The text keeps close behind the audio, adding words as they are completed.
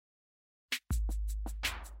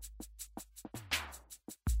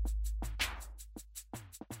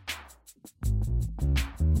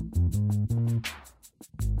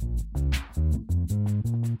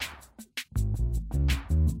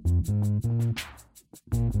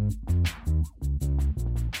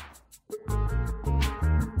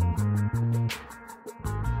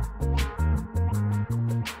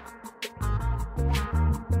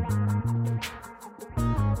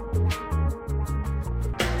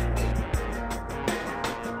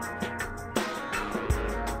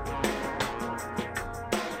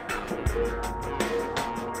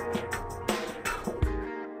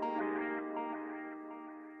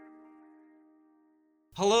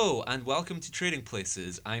Hello and welcome to Trading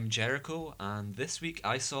Places. I'm Jericho and this week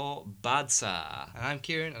I saw Badsa. And I'm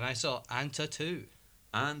Kieran and I saw Anta 2.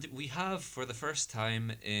 And we have, for the first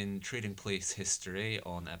time in Trading Place history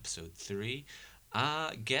on episode 3,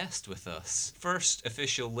 a guest with us. First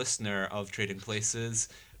official listener of Trading Places,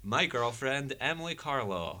 my girlfriend, Emily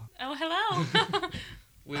Carlaw. Oh,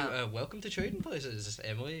 hello. Welcome to Trading Places,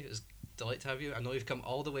 Emily. It's a delight to have you. I know you've come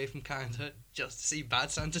all the way from Canada just to see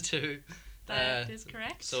Bad Santa 2. That is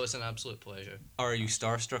correct. So it's an absolute pleasure. Are you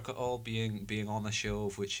starstruck at all being on a show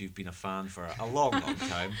of which you've been a fan for a long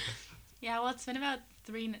time? Yeah, well, it's been about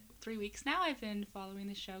three weeks now. I've been following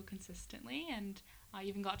the show consistently, and I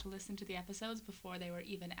even got to listen to the episodes before they were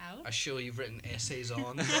even out. A show you've written essays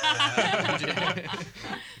on.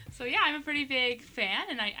 So yeah, I'm a pretty big fan,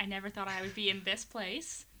 and I never thought I would be in this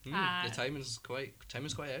place. The time is quite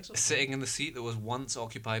excellent. Sitting in the seat that was once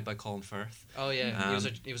occupied by Colin Firth. Oh yeah,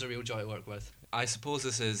 he was a real joy to work with. I suppose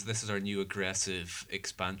this is our new aggressive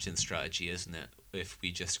expansion strategy, isn't it? If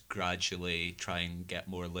we just gradually try and get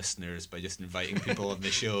more listeners by just inviting people on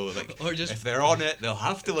the show, or just if they're on it, they'll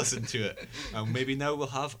have to listen to it. And maybe now we'll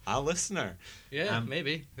have a listener. Yeah,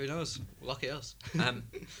 maybe. Who knows? Lucky us.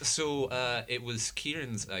 So it was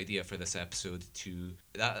Kieran's idea for this episode to,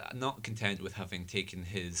 not content with having taken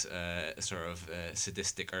his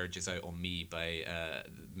sadistic urges out on me by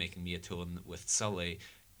making me atone with Sully,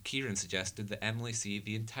 Kieran suggested that Emily see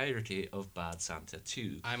the entirety of Bad Santa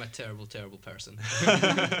 2. I'm a terrible, terrible person.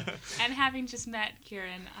 And having just met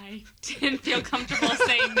Kieran, I didn't feel comfortable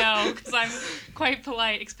saying no, because I'm quite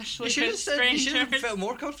polite, especially with strangers. You should have felt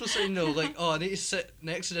more comfortable saying no, like, I need to sit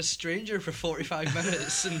next to this stranger for 45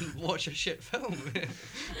 minutes and watch a shit film.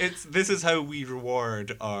 This is how we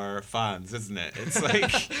reward our fans, isn't it? It's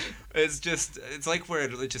like, it's like we're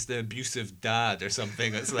just an abusive dad or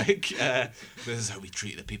something. It's like, this is how we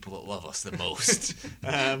treat the people that love us the most.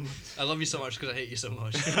 I love you so much because I hate you so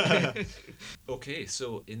much. Okay,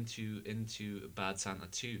 so into Bad Santa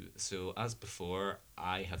 2. So as before,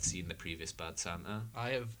 I have seen the previous Bad Santa.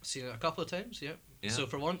 I have seen it a couple of times, yeah. So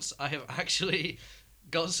for once, I have actually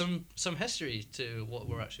got some history to what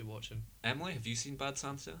we're actually watching. Emily, have you seen Bad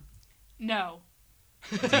Santa? No.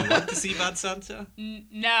 Do you want to see Bad Santa?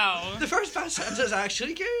 No. The first Bad Santa is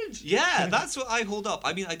actually good. Yeah, that's what I hold up.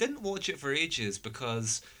 I mean, I didn't watch it for ages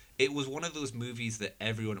because it was one of those movies that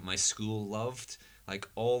everyone at my school loved. Like,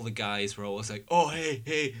 all the guys were always like, oh,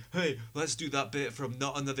 hey, let's do that bit from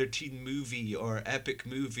Not Another Teen Movie or Epic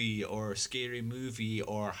Movie or Scary Movie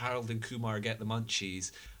or Harold and Kumar Get the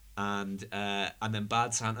Munchies. And then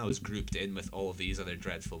Bad Santa was grouped in with all of these other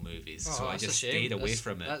dreadful movies, so I just stayed away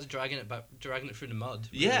from it. That's dragging it through the mud.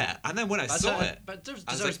 Really. Yeah, and then when I saw it,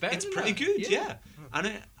 it's pretty good. Yeah.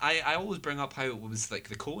 And I always bring up how it was like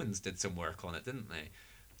the Coens did some work on it, didn't they?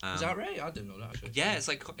 Is that right? I didn't know that actually. Yeah, it's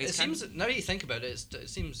like it seems. Now that you think about it, it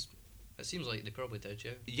seems like they probably did,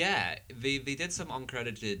 yeah. Yeah, they did some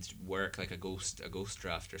uncredited work, like a ghost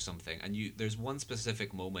draft or something. And there's one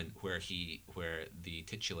specific moment where the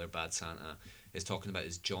titular Bad Santa is talking about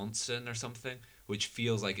his Johnson or something, which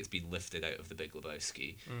feels like it's been lifted out of The Big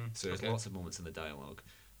Lebowski. So there's lots of moments in the dialogue.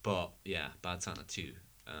 But yeah, Bad Santa 2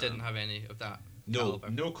 didn't have any of that. No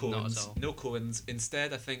Coens.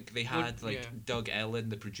 Instead, I think they had Doug Ellen,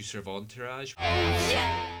 the producer of Entourage,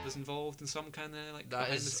 was involved in some kind of like that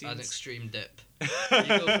behind is the scenes. An extreme dip. You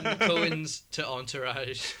go from the Coens to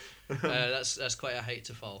Entourage. That's quite a height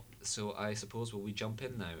to fall. So I suppose will we jump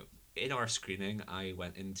in now? In our screening, I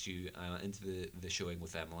went into the showing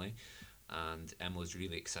with Emily, and Emily was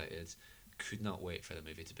really excited. Could not wait for the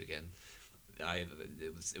movie to begin.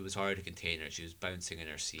 It was hard to contain her. She was bouncing in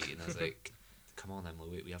her seat, and I was like, come on,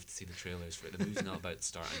 Emily, we have to see the trailers for it. The movie's not about to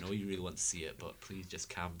start. I know you really want to see it, but please just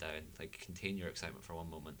calm down. Like, contain your excitement for one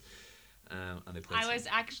moment. And they played I was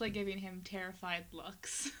actually giving him terrified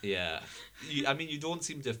looks. Yeah. You don't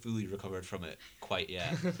seem to have fully recovered from it quite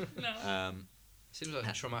yet. No. Seems like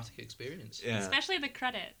a traumatic experience. Yeah. Especially the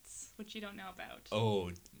credits, which you don't know about.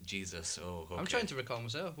 Oh, Jesus. Oh, okay. I'm trying to recall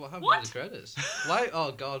myself. What happened What? to the credits? Why?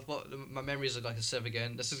 Oh, God. What? My memories are like a sieve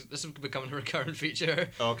again. This is becoming a recurrent feature.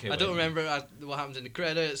 Okay. I don't remember what happened in the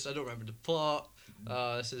credits. I don't remember the plot.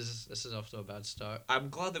 Oh, this is off to a bad start. I'm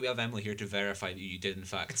glad that we have Emily here to verify that you did in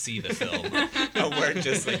fact see the film, and we're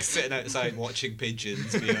just like sitting outside watching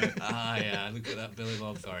pigeons, being like, ah yeah, look at that Billy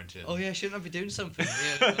Bob Thornton. Oh yeah, shouldn't I be doing something?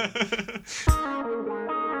 Yeah.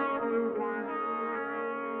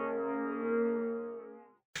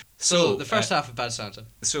 So the first half of Bad Santa.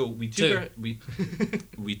 So we took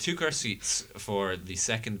we took our seats for the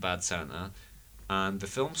second Bad Santa, and the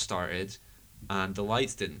film started, and the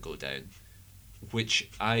lights didn't go down,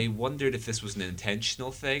 which I wondered if this was an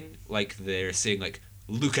intentional thing, like they're saying like,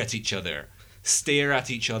 look at each other, stare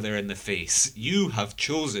at each other in the face. You have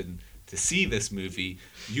chosen to see this movie.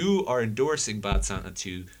 You are endorsing Bad Santa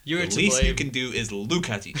 2. You're the to least blame. you can do is look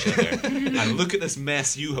at each other and look at this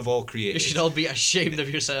mess you have all created. You should all be ashamed of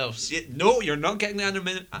yourselves. No, you're not getting the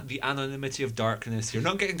anonymity of darkness. You're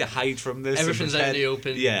not getting to hide from this. Everything's out in the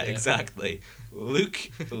open. Yeah, exactly. Look,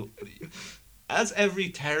 as every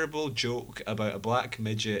terrible joke about a black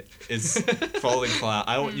midget is falling flat,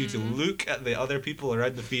 I want you to look at the other people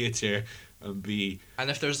around the theatre and be... And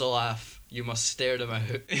if there's a laugh, you must stare them out.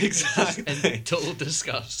 Exactly. In total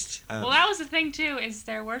disgust. Well, that was the thing too, is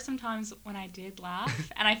there were some times when I did laugh,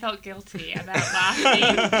 and I felt guilty about laughing.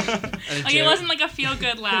 Like, it wasn't like a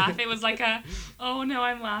feel-good laugh, it was like a, oh no,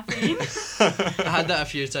 I'm laughing. I had that a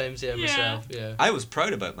few times, myself. Yeah. I was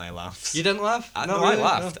proud about my laughs. You didn't laugh? No, really? I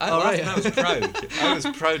laughed. No. I laughed Right. and I was proud. I was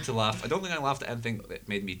proud to laugh. I don't think I laughed at anything that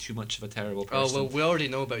made me too much of a terrible person. Oh, well, we already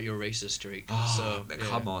know about your racist streak. Oh, so,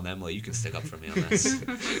 come on, Emily, you can stick up for me on this.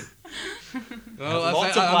 Well,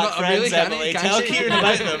 Lots of black friends, Emily. Tell Kieran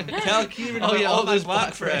about them. Tell Kieran about all those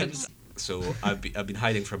black friends. So I've been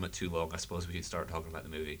hiding from it too long. I suppose we should start talking about the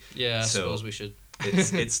movie. Yeah, I suppose we should.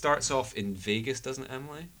 It starts off in Vegas, doesn't it,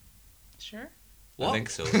 Emily? Sure. What? I think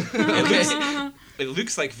so. Okay. It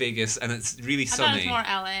looks like Vegas, and it's really I thought sunny. it was more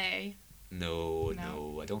LA.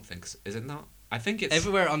 No, I don't think so. Is it not? I think it's...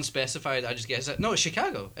 Everywhere unspecified, I just guess it. No, it's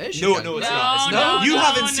Chicago. It is No, Chicago. it's No, not. It's no, not. You no,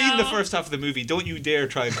 haven't seen the no. first half of the movie. Don't you dare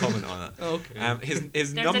try and comment on it. Okay. His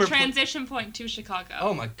There's number a transition point to Chicago.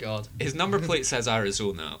 Oh my god. His number plate says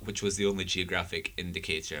Arizona, which was the only geographic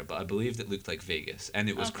indicator, but I believed it looked like Vegas, and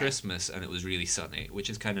it was Okay. Christmas, and it was really sunny, which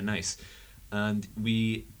is kind of nice. And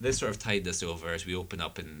this sort of tied us over as we open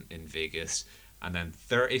up in Vegas, and then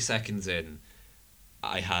 30 seconds in,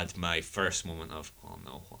 I had my first moment of, oh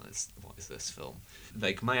no, what is this film?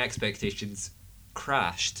 Like, my expectations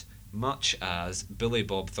crashed, much as Billy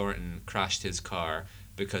Bob Thornton crashed his car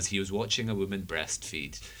because he was watching a woman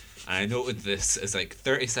breastfeed. And I noted this as like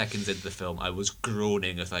 30 seconds into the film, I was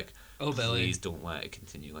groaning as like, Oh, Billy. please don't let it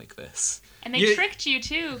continue like this. And they tricked you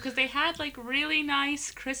too, because they had like really nice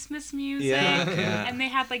Christmas music, Yeah. and they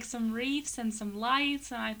had like some wreaths and some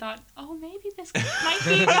lights, and I thought, oh, maybe this might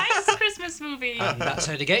be a nice Christmas movie. And that's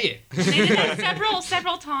how to get you. They did that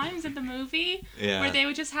several times in the movie, Yeah. where they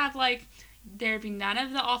would just have like, there'd be none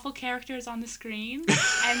of the awful characters on the screen,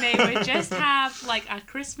 and they would just have like a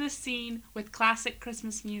Christmas scene with classic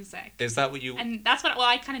Christmas music. Is that what you... And that's what, well,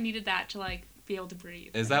 I kind of needed that to like be able to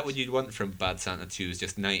breathe. Is that what you'd want from Bad Santa 2? Is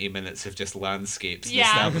just 90 minutes of just landscapes and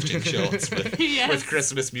Yeah. establishing shots with, Yes. with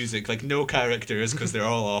Christmas music, like no characters because they're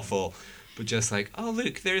all awful, but just like, oh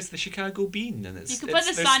look, there's the Chicago Bean, and it's You could put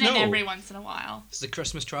the there's sun in snow. every once in a while. It's the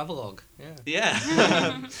Christmas travelogue. Yeah.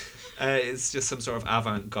 Yeah. It's just some sort of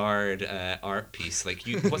avant-garde art piece. Like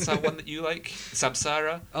what's that one that you like?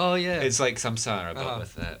 Samsara. Oh yeah. It's like Samsara, but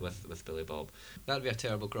Uh-huh. with Billy Bob. That'd be a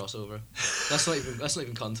terrible crossover. Let's not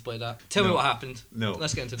even contemplate that. Tell me what happened. No.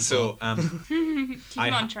 Let's get into the So plot. Keep I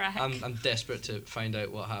it ha- on track. I'm desperate to find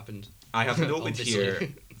out what happened. I have noted Obviously. here,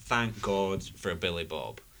 thank God for Billy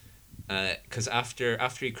Bob. Because after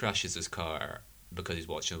he crashes his car because he's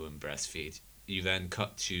watching a woman breastfeed, you then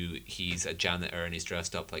cut to he's a janitor and he's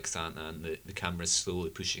dressed up like Santa, and the camera's slowly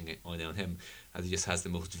pushing it on him as he just has the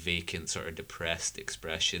most vacant, sort of depressed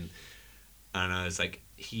expression. And I was like,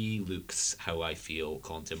 he looks how I feel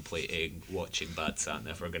contemplating watching Bad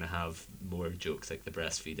Santa if we're going to have more jokes like the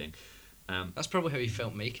breastfeeding. That's probably how he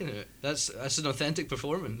felt making it. That's an authentic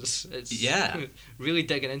performance. It's Yeah. really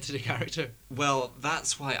digging into the character. Well,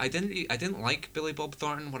 that's why I didn't like Billy Bob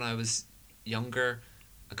Thornton when I was younger,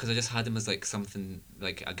 because I just had him as like something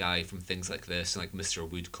like a guy from Things Like This and like Mr.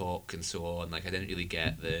 Woodcock and so on. Like I didn't really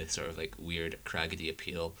get the sort of like weird Craggy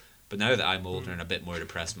appeal. But now that I'm older and a bit more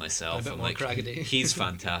depressed myself, A bit I'm more like, Craggy. he's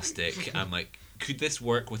fantastic. I'm like, could this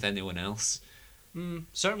work with anyone else?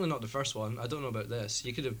 Certainly not the first one. I don't know about this.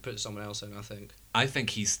 You could have put someone else in, I think. I think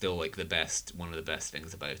he's still like one of the best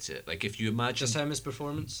things about it. Like if you imagine Just him, his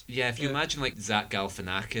performance. Yeah, if you imagine like Zach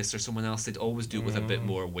Galifianakis or someone else, they'd always do it with a bit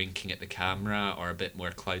more winking at the camera or a bit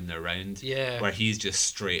more clowning around. Yeah. Where he's just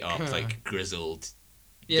straight up like grizzled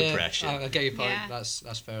depression. I get your point. Yeah.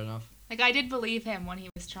 That's fair enough. Like, I did believe him when he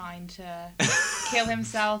was trying to kill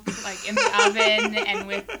himself, like, in the oven and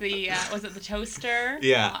with the, was it the toaster?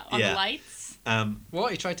 Yeah, On yeah. the lights.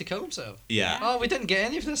 What? He tried to kill himself? Yeah. Oh, we didn't get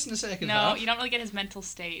any of this in the second half. No, you don't really get his mental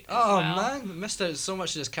state. As Oh well. man, we missed out so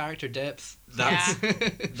much of his character depth. That's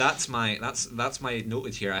that's my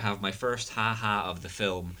noted here. I have my first ha of the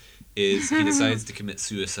film is he decides to commit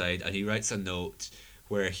suicide and he writes a note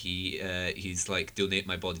where he's like, donate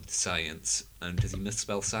my body to science, and does he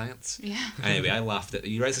misspell science? Yeah. Anyway, I laughed at.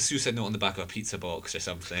 He writes a suicide note on the back of a pizza box or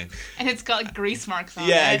something. And it's got like grease marks on it.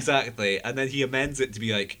 Yeah, exactly. And then he amends it to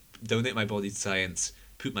be like, donate my body to science,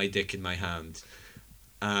 put my dick in my hand.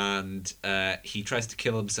 And he tries to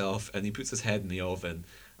kill himself and he puts his head in the oven.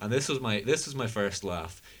 And this was my first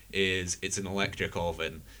laugh, is it's an electric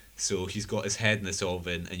oven. So he's got his head in this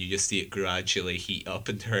oven and you just see it gradually heat up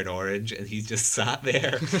and turn orange, and he's just sat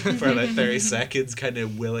there for about 30 seconds kind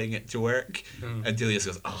of willing it to work until he just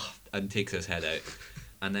goes, oh, and takes his head out.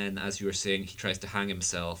 And then, as you were saying, he tries to hang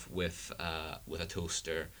himself with a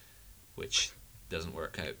toaster, which doesn't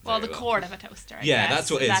work out. Well, the cord of a toaster. I Yeah, guess.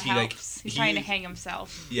 that's what it is. That He, helps. like, He's he- trying to hang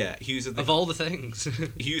himself. Yeah, he uses Of all the things.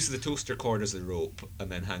 he uses the toaster cord as a rope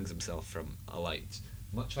and then hangs himself from a light,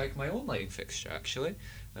 much like my own lighting fixture, actually.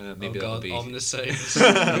 Maybe oh that'll god, be. ominous sounds.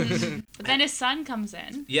 But then his son comes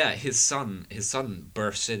in. Yeah, his son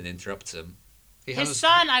bursts in and interrupts him. He has His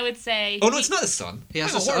son, I would say. Oh no, it's not his son. He has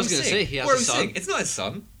Hang on, a son. what I was are we gonna saying? say, he has What a are we son. saying? It's not his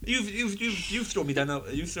son. You've thrown me down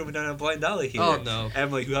a blind alley here. Oh, no.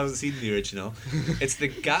 Emily, who hasn't seen the original. It's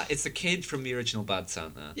the It's the kid from the original Bad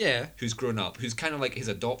Santa. Yeah. Who's grown up, who's kind of like his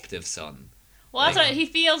adoptive son. Well, that's what he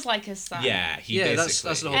feels like his son. Yeah, he Yeah, basically.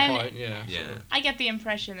 that's the whole And- point, yeah. Yeah. I get the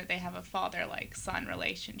impression that they have a father-like-son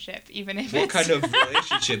relationship, even if What it's... kind of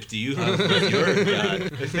relationship do you have with your dad?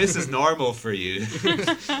 If this is normal for you,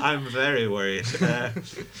 I'm very worried.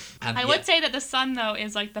 I would say that the son, though,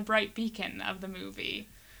 is like the bright beacon of the movie.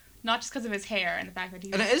 Not just because of his hair and the fact that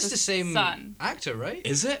he's And it is the same son. actor, right?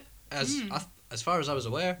 Is it? As far as I was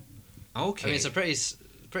aware. Okay. I mean, it's a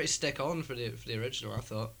pretty stick on for the original, I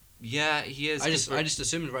thought. Yeah, he is. I just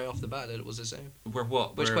assumed right off the bat that it was the same. We're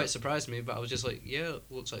what? Which quite surprised me, but I was just like, yeah, it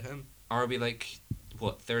looks like him. Are we like,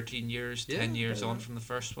 what, 13 years, Yeah, 10 years yeah. on from the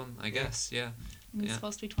first one? I guess, yeah. He's Yeah.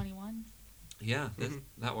 supposed to be 21. Yeah, Mm-hmm.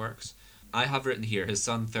 that works. I have written here, his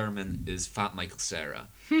son Thurman is Fat Michael Cera.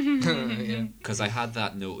 Yeah. Because I had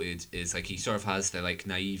that noted, is like he sort of has the like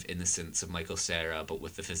naive innocence of Michael Cera, but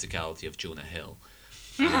with the physicality of Jonah Hill.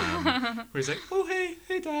 Where he's like, oh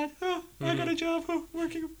hey dad, oh I got a job, oh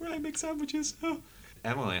working where I make sandwiches. Oh.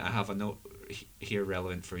 Emily, I have a note here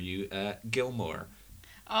relevant for you. Gilmore.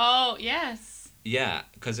 Oh, yes. Yeah,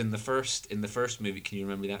 because in the first movie, can you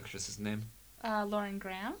remember the actress's name? Lauren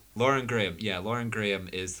Graham. Lauren Graham. Yeah, Lauren Graham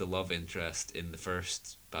is the love interest in the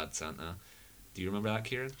first Bad Santa. Do you remember that,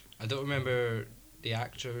 Kieran? I don't remember the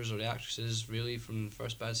actors or the actresses really from the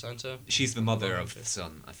first Bad Santa. She's the mother of the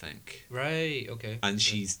son, I think. Right, okay. And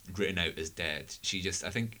she's written out as dead. She just, I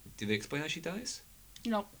think, did they explain how she dies?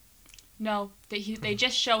 No. They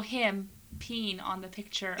just show him peeing on the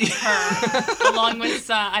picture of her, along with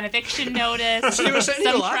an eviction notice, So you were sitting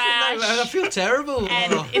here some laughing trash, now, I feel terrible.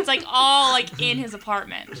 and Oh. it's like all like in his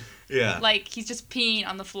apartment. Yeah. Like he's just peeing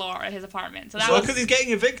on the floor at his apartment. So that Well, was because he's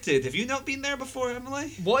getting evicted. Have you not been there before,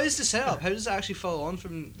 Emily? What is the setup? How does it actually follow on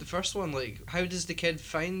from the first one? Like, how does the kid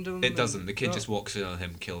find him? It doesn't. The kid No. just walks in on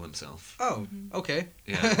him killing himself. Oh, okay.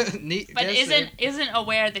 Yeah. Neat. but guess isn't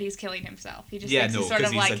aware that he's killing himself. He just Yeah, thinks no, he's sort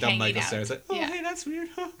because of he's like a dumb hanging Michael out. Cera. It's like, oh, Yeah. hey, that's weird.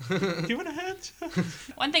 Huh? Do you want a hand?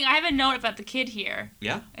 One thing I have a note about the kid here.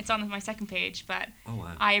 Yeah? It's on my second page, but Oh,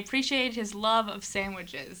 wow. I appreciated his love of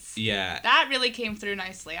sandwiches. Yeah. That really came through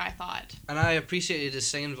nicely, I thought. And I appreciated his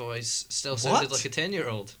singing voice. Still sounded What? like a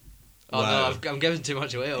 10-year-old. Oh Wow. no, I'm giving too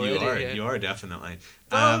much away already. You are definitely.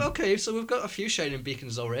 Oh, okay. So we've got a few shining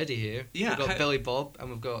beacons already here. Yeah, We've got how- Billy Bob, and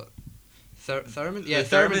we've got Thurman. Yeah,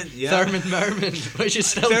 Thurman, yeah. Thurman Merman, which is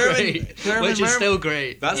still Thurman- great. Thurman Which is Merman. still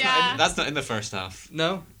great. Yeah. That's not in the first half.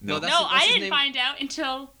 No, No. that's No, I his didn't name. find out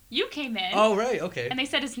until you came in. Oh right, okay. And they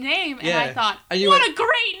said his name, and Yeah. I thought, And you what went- a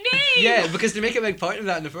great name! Yeah, because they make a big point of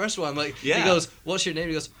that in the first one. Like, Yeah. he goes, "What's your name?"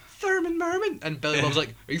 He goes, "Thurman Merman," and Billy Bob's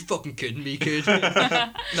like, "Are you fucking kidding me, kid?"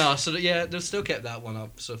 No, so yeah, they've still kept that one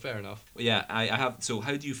up. So fair enough. Yeah, I have. So,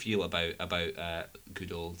 how do you feel about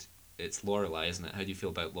good old? It's Lorelai, isn't it? How do you feel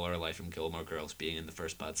about Lorelai from Gilmore Girls being in the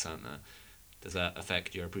first Bad Santa? Does that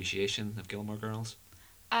affect your appreciation of Gilmore Girls?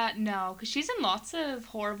 No, because she's in lots of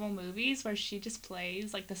horrible movies where she just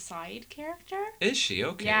plays like the side character. Is she?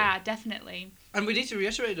 Okay. Yeah, definitely. And we need to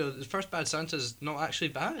reiterate though, the first Bad Santa's not actually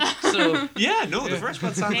bad. So the first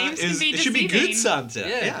Bad Santa it should be good Santa.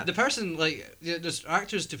 Yeah. The person there's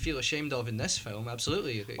actors to feel ashamed of in this film.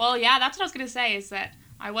 Absolutely. Well, yeah, that's what I was gonna say. Is that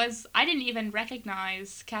I didn't even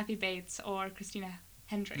recognize Kathy Bates or Christina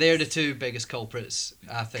Hendricks. They're the two biggest culprits,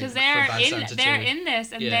 I think. Because they're in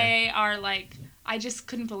this, and they are like, I just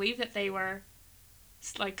couldn't believe that they were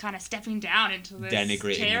like kind of stepping down into this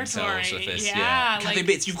denigrating territory. themselves with this. Yeah, Kathy like,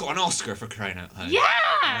 Bates, you've got an Oscar for crying out loud.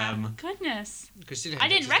 Yeah, goodness. I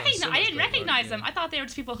didn't recognize them. I thought they were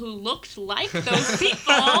just people who looked like those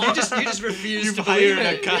people. you just refused to hire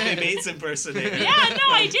a Kathy Bates impersonator. Yeah, no,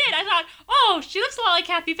 I did. I thought, oh, she looks a lot like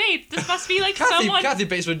Kathy Bates. This must be like someone. Kathy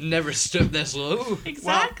Bates would never stoop this low.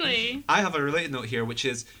 Exactly. Well, I have a related note here, which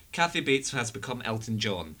is Kathy Bates has become Elton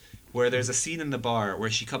John. Where there's a scene in the bar where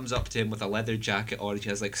she comes up to him with a leather jacket on, she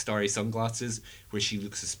has like starry sunglasses, where she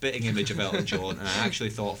looks a spitting image of Elton John, and I actually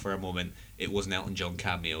thought for a moment it was an Elton John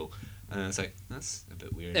cameo, and I was like, that's a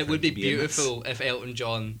bit weird. It would be beautiful if Elton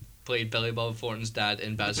John played Billy Bob Thornton's dad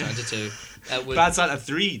in Bad Santa 2. Bad Santa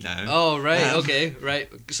 3 now. Oh, right, okay, right.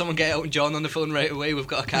 Someone get Elton John on the phone right away, we've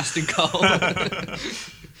got a casting call.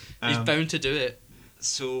 He's bound to do it.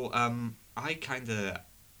 So, I kind of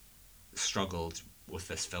struggled with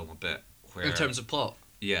this film a bit. In terms of plot?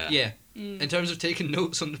 Yeah. Yeah. In terms of taking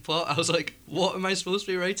notes on the plot, I was like, what am I supposed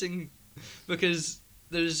to be writing? Because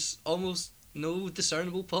there's almost no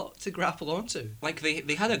discernible plot to grapple onto. Like,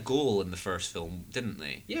 they had a goal in the first film, didn't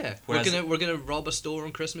they? Yeah. Whereas we're gonna rob a store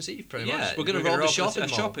on Christmas Eve, pretty much. We're gonna rob a shopping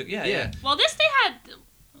mall. Yeah. Well, this they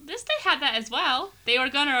had that as well. They were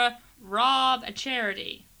gonna rob a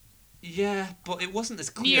charity. Yeah, but it wasn't as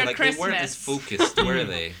clear. Near like Christmas. They weren't as focused, were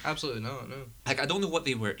they? Absolutely not. No. Like I don't know what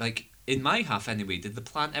they were like. In my half, anyway, did the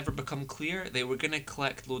plan ever become clear? They were gonna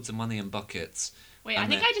collect loads of money in buckets. Wait, I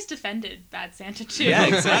think I just defended Bad Santa 2. Yeah,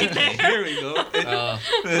 exactly. Here we go.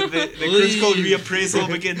 The critical reappraisal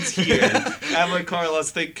begins here. Emily Carla's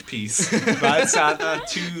think piece. Bad Santa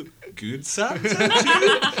to Good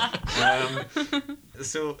Santa 2.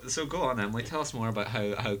 So go on, Emily. Tell us more about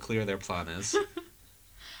how clear their plan is.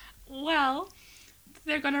 Well,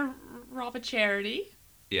 they're going to rob a charity.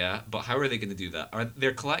 Yeah, but how are they going to do that?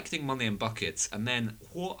 They're collecting money in buckets, and then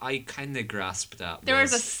what I kind of grasped at there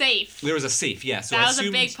was a safe. There was a safe, yeah. So that was a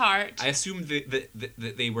big part. I assumed that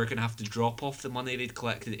they were going to have to drop off the money they'd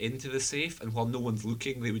collected into the safe, and while no one's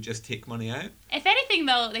looking, they would just take money out. If anything,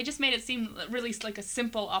 though, they just made it seem really like a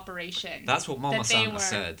simple operation. That's what Mama Santa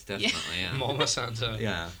said, definitely, yeah. Mama Santa.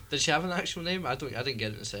 Yeah. Did she have an actual name? I didn't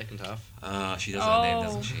get it in the second half. She does have a name,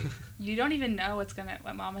 doesn't she? You don't even know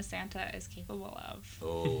what Mama Santa is capable of.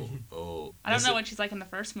 Oh. I don't know what she's like in the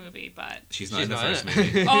first movie, but... She's not in the first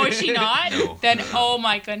movie. Oh, is she not? No. Then, oh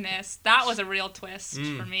my goodness. That was a real twist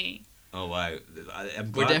for me. Oh, wow.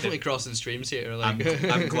 We're definitely crossing streams here. Like.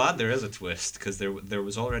 I'm glad there is a twist, because there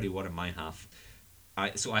was already one in my half.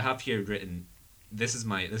 So I have here written, this is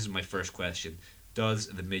my first question. Does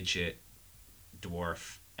the midget,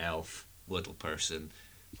 dwarf, elf, little person...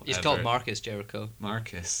 He's called Marcus Jericho.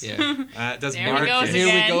 Marcus. Yeah. Does there Marcus... Here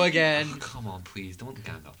we go again. Oh, come on, please. Don't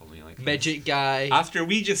gang up on me like Midget guy. After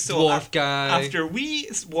we just saw... Dwarf guy. After we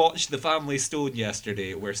watched The Family Stone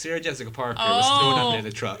yesterday, where Sarah Jessica Parker was thrown under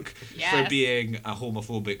the truck for being a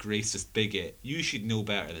homophobic, racist bigot, you should know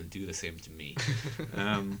better than do the same to me.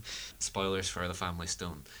 Spoilers for The Family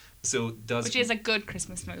Stone. Which is a good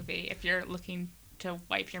Christmas movie, if you're looking to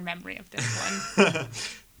wipe your memory of this one.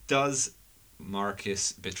 Does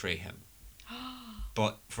Marcus betray him?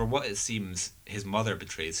 But for what it seems, his mother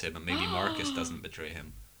betrays him, and maybe Marcus doesn't betray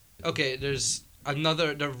him. Okay, there's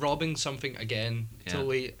another... They're robbing something again. Yeah.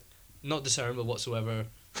 Totally not discernible whatsoever.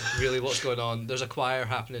 Really, what's going on? There's a choir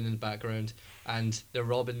happening in the background, and they're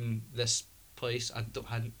robbing this place. I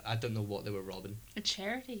don't know what they were robbing. A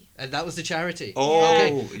charity. And that was the charity. Oh,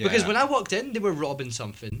 okay. Yeah. Because when I walked in, they were robbing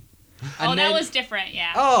something. That was different,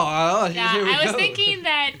 yeah. Yeah, here we I was go. thinking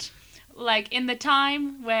that... Like in the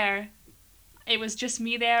time where it was just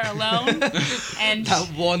me there alone, and that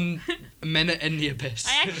 1 minute in the abyss.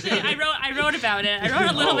 I wrote about it. I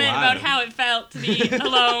wrote a little bit about how it felt to be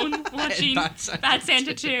alone watching Bad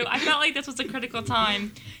Santa 2. I felt like this was a critical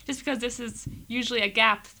time, just because this is usually a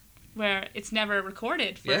gap where it's never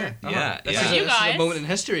recorded for Yeah. Yeah, This yeah. is You this is guys. a moment in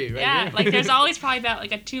history, right? yeah, here. like there's always probably about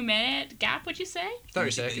like a 2-minute gap, would you say?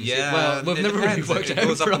 30 seconds. Yeah, Well, we've it never really depends. worked It out.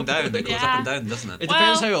 goes up and down. It goes Yeah. up and down, doesn't it? It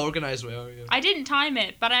depends Well- how organised we are. Yeah. I didn't time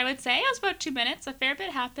it, but I would say it was about 2 minutes. A fair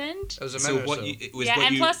bit happened. It was a So minute or what so. it was Yeah, what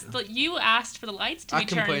and you, plus you asked for the lights to I be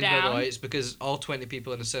turned complained about the down. lights because all 20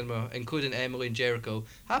 people in the cinema, including Emily and Jericho,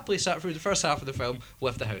 happily sat through the first half of the film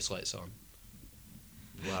with the house lights on.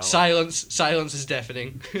 wow. Silence is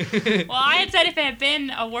deafening. Well, I had said if it had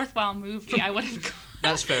been a worthwhile movie, I would have gone.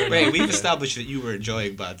 That's fair enough. Wait, we've established that you were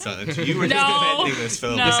enjoying Bad Santa. You were just No, defending this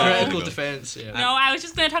film. no. It's a second critical ago. defense, yeah. No, I was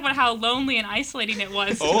just going to talk about how lonely and isolating it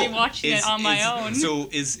was to be watching it on my own. So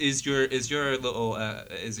is your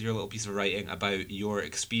little piece of writing about your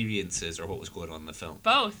experiences or what was going on in the film?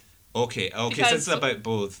 Both. Okay, Because- since it's about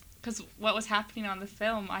both. Because what was happening on the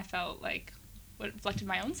film, I felt like what reflected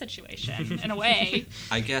my own situation in a way.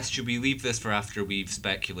 I guess should we leave this for after we've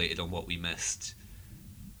speculated on what we missed?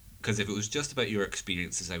 Because if it was just about your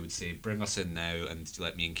experiences, I would say bring us in now and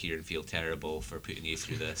let me and Kieran feel terrible for putting you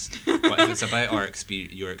through this. But if it's about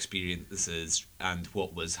your experiences and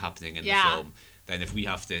what was happening in the film, then if we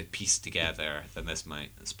have to piece together, then this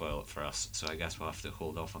might spoil it for us. So I guess we'll have to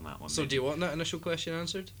hold off on that one. So do you want that initial question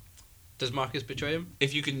answered? Does Marcus betray him?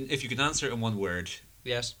 If you can answer it in one word,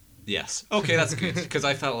 Yes. yes. Okay, that's good. Because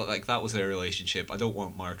I felt like that was their relationship. I don't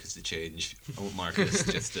want Marcus to change. I want Marcus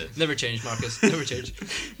just to Never change, Marcus. Never change.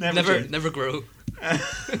 change. Never grow.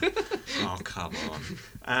 Oh come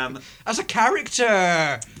on. As a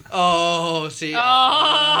character. Oh, see.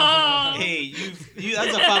 Oh. Hey, you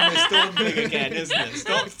that's a family stone thing again, isn't it?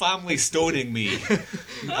 Stop family stoning me.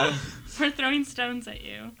 We're throwing stones at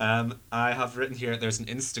you. I have written here there's an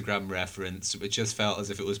Instagram reference which just felt as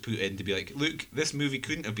if it was put in to be like, look, this movie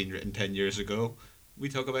couldn't have been written 10 years ago. We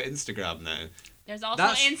talk about Instagram now. There's also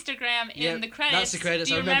That's- Instagram in Yep, the credits. That's the credits.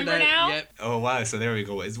 Do you I remember now? Yep. Oh wow, so there we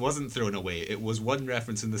go. It wasn't thrown away. It was one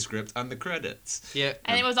reference in the script and the credits. Yeah.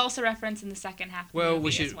 And it was also referenced in the second half of the Well, movie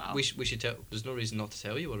we should as well. we should tell. There's no reason not to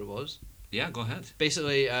tell you what it was. Yeah, go ahead.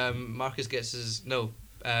 Basically, Marcus gets his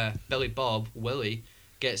Billy Bob Willie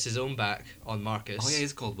gets his own back on Marcus. Oh yeah,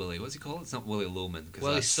 he's called Willie. What's he called? It's not Willie Loman. 'Cause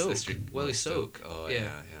Willie that's Soak. Sister- Willie Soak. Oh Yeah.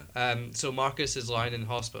 yeah. So Marcus is lying in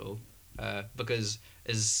hospital because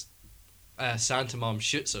his Santa Mom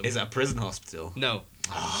shoots him. Is it a prison hospital? No.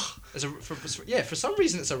 Oh. It's for some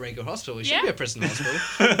reason it's a regular hospital. It should Yeah. be a prison hospital.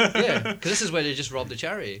 Yeah, because this is where they just robbed the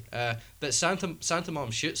charity. But Santa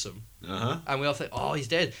Mom shoots him, and we all think, oh, he's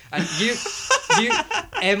dead. And you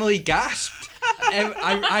Emily gasped.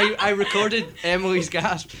 I recorded Emily's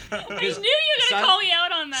gasp. I knew you were going to call me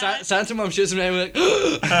out on that. Santa Mom shoots him, and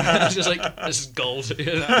Emily like, she's like, this is gold. You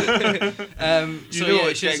so, know, yeah,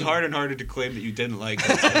 it's getting harder and harder to claim that you didn't like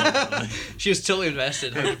it. She was totally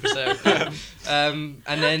invested, 100%. And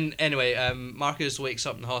then, anyway, Marcus wakes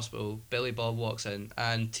up in the hospital, Billy Bob walks in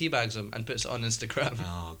and teabags him and puts it on Instagram.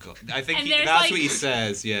 Oh god, I think And there's, that's like- what he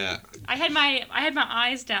says. Yeah. I had my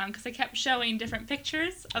eyes down because I kept showing different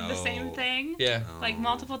pictures of the same Oh. thing, Yeah. like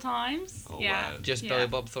multiple times. Oh, yeah. wow. Just Yeah. Billy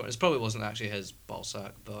Bob Thornton. It probably wasn't actually his ball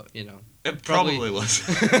sack, but, you know. It Probably- probably was.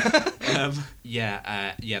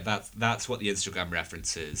 That's what the Instagram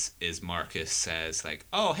reference is. Is Marcus says like,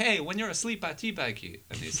 "Oh, hey, when you're asleep, I teabag you,"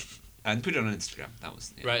 and put it on Instagram. That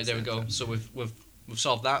was Right, there we go. So we've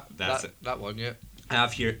solved that. That's that one, yeah. I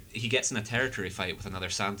have here. He gets in a territory fight with another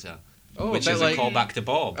Santa, Oh, which a bit is like, a callback to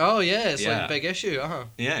Bob. Oh, yeah, it's like Yeah. a big issue,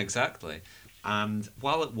 Yeah, exactly. And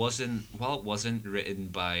while it wasn't written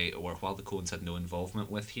by, or while the Coens had no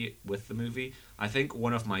involvement with the movie, I think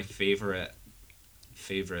one of my favorite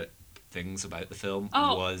things about the film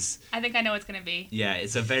was, I think I know what's going to be. yeah,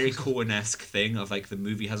 it's a very Coen-esque thing of like the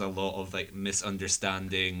movie has a lot of like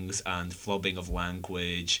misunderstandings and flubbing of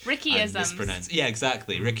language, Rickyisms. and yeah,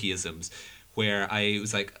 exactly, Rickyisms, where I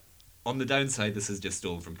was like, on the downside, this is just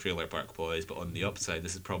stolen from Trailer Park Boys, but on the upside,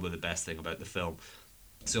 this is probably the best thing about the film.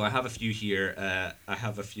 So I have a few here.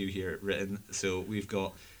 Written. So we've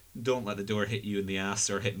got "Don't let the door hit you in the ass"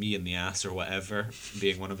 or "hit me in the ass" or whatever,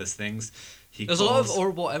 being one of his things. There's a lot of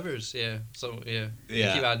or whatevers, yeah. So, yeah.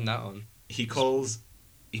 Yeah. Keep adding that on. He calls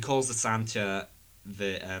the Santa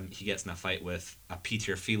that he gets in a fight with a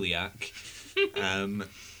Peter Philiac,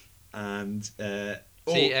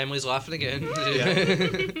 See, Emily's laughing again.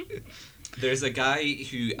 There's a guy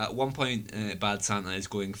who, at one point, Bad Santa is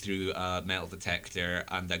going through a metal detector,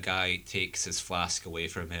 and a guy takes his flask away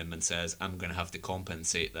from him and says, "I'm going to have to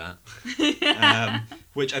compensate that."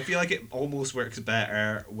 Which I feel like it almost works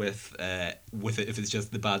better with it if it's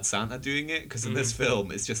just the Bad Santa doing it, because in this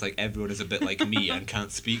film, it's just like everyone is a bit like me and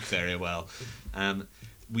can't speak very well.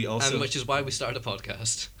 We also, And which is why we started a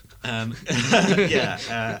podcast.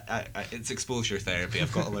 It's exposure therapy.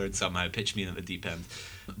 I've got to learn somehow. Pitch me in at the deep end.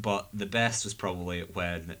 But the best was probably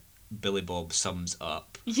when Billy Bob sums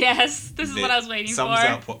up. Yes, this is what I was waiting for. Sums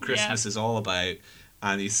up what Christmas is all about.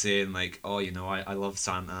 And he's saying, like, oh, you know, I love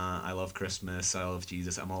Santa, I love Christmas, I love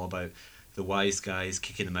Jesus, I'm all about the wise guys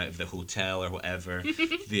kicking him out of the hotel or whatever,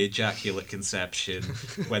 the ejaculate conception,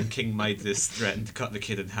 when King Midas threatened to cut the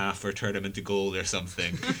kid in half or turn him into gold or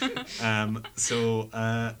something. So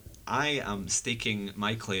I am staking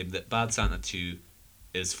my claim that Bad Santa 2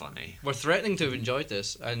 is funny. We're threatening to have enjoyed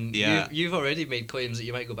this, and you've already made claims that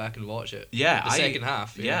you might go back and watch it. Yeah, the second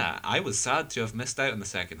half. Yeah, I was sad to have missed out on the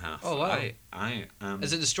second half. Oh wow!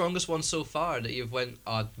 Is it the strongest one so far that you've went?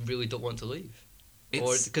 I really don't want to leave.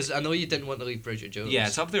 Or because I know you didn't want to leave Bridget Jones. Yeah,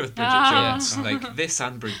 it's up there with Bridget Jones. Like this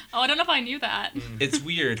and Bridget. Oh, I don't know if I knew that. It's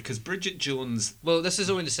weird because Bridget Jones. Well, this is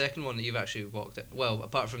only the second one that you've actually walked it. Well,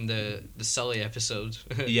 apart from the Sully episode.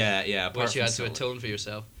 Yeah. Which you had to atone for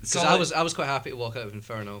yourself. Because I was quite happy to walk out of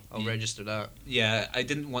Inferno. I'll register that. Yeah, I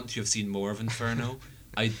didn't want to have seen more of Inferno.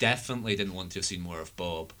 I definitely didn't want to have seen more of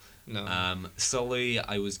Bob. No. Sully,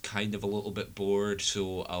 I was kind of a little bit bored,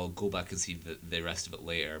 so I'll go back and see the rest of it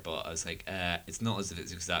later. But I was like, it's not as if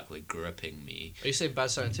it's exactly gripping me. Are you saying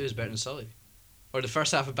Bad Santa 2 is better than Sully? Or the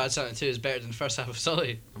first half of Bad Santa 2 is better than the first half of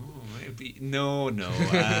Sully? Oh, maybe. No.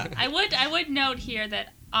 I would note here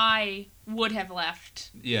that I would have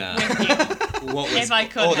left. Yeah. With you. If I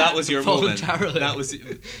could. That was your moment. Voluntarily. That was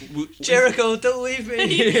Jericho, don't leave me.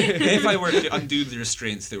 If I were to undo the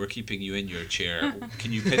restraints that were keeping you in your chair,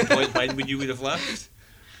 can you pinpoint when you would have left?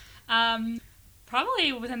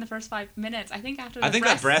 Probably within the first 5 minutes. I think after the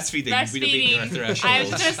that breastfeeding would have been your threshold. I was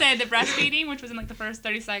going to say the breastfeeding, which was in like the first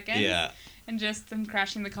 30 seconds. Yeah. And just them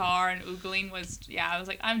crashing the car and oogling was, I was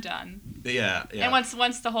like, I'm done. Yeah. And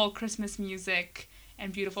once the whole Christmas music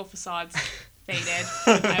and beautiful facades faded,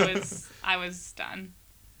 I was done.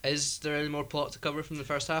 Is there any more plot to cover from the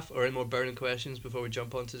first half, or any more burning questions before we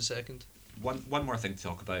jump on to the second? One more thing to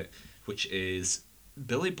talk about, which is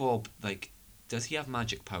Billy Bob, like, does he have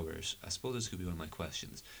magic powers? I suppose this could be one of my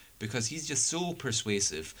questions. Because he's just so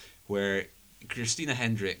persuasive, where Christina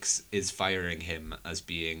Hendricks is firing him as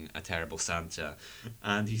being a terrible Santa,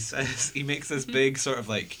 and he makes this big sort of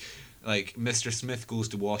like Mr. Smith Goes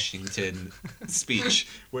to Washington speech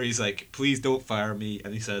where he's like, please don't fire me,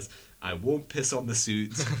 and he says, I won't piss on the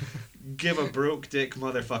suit, give a broke dick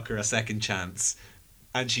motherfucker a second chance,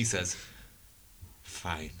 and she says,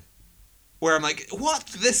 fine. Where I'm like, what?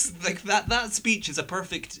 This, like, that speech is a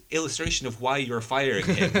perfect illustration of why you're firing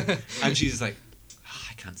him. And she's like,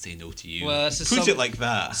 I can't say no to you. Well, Put it like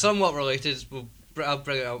that. Somewhat related. I'll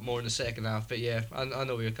bring it out more in the second half, but yeah, I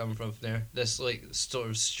know where you're coming from there. This, like, sort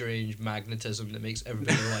of strange magnetism that makes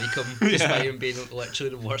everybody like him, despite him being literally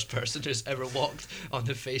the worst person who's ever walked on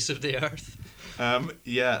the face of the earth.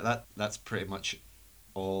 That's pretty much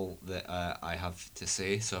all that I have to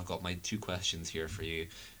say. So I've got my 2 questions here for you.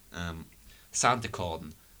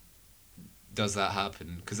 SantaCon, does that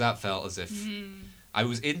happen? Because that felt as if I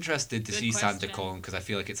was interested to see SantaCon because I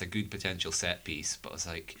feel like it's a good potential set piece, but I was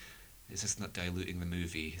like, is this not diluting the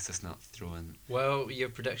movie? Is this not throwing? Well, your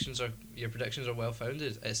predictions are well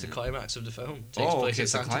founded. It's the climax of the film. Takes place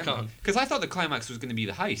at SantaCon. Because I thought the climax was going to be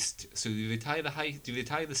the heist. So do they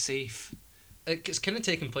tie the safe? It's kind of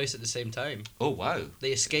taking place at the same time. Oh wow!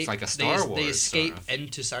 They escape. It's like a Star Wars. They escape sort of.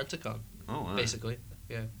 into SantaCon. Oh wow! Basically,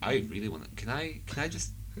 yeah. I really want to. Can I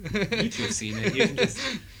just? You two have seen it. You can just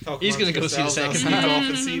talk. He's gonna go see the second half.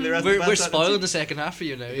 And see the rest we're spoiling the second half for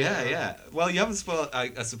you now. Yeah. Well, you haven't spoiled.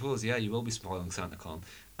 I suppose. Yeah, you will be spoiling SantaCon.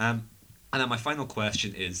 And then my final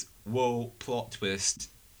question is: whoa, plot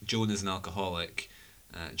twist! Joan is an alcoholic.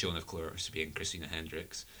 Joan, of course, being Christina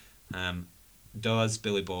Hendricks. Does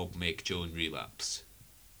Billy Bob make Joan relapse?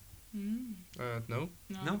 No.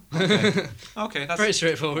 No. Okay. That's pretty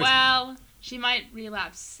straightforward. Well, she might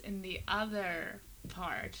relapse in the other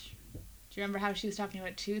part. Do you remember how she was talking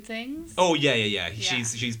about 2 things? Oh yeah.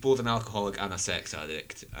 She's both an alcoholic and a sex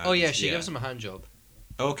addict. She gives him a hand job.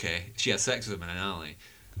 Okay, she has sex with him in an alley.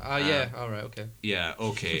 Yeah. All right. Okay. Yeah.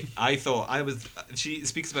 Okay. I thought she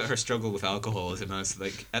speaks about her struggle with alcoholism. I was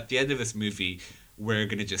like, at the end of this movie, we're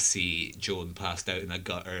gonna just see Joan passed out in a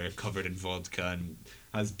gutter, covered in vodka, and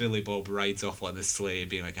as Billy Bob rides off on his sleigh,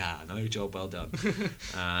 being like, another job well done.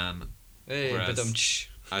 Hey, whereas,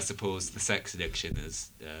 I suppose the sex addiction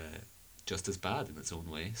is just as bad in its own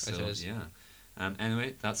way. So it is. Yeah.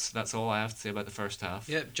 Anyway, that's all I have to say about the first half.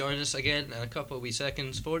 Yep. Join us again in a couple of wee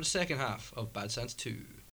seconds for the second half of Bad Santa 2.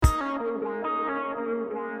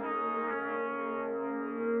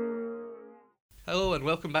 Hello and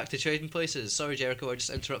welcome back to Trading Places. Sorry, Jericho, I just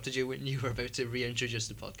interrupted you when you were about to reintroduce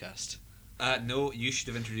the podcast. No, you should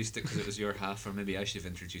have introduced it because it was your half, or maybe I should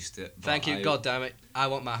have introduced it. Thank you. God damn it, I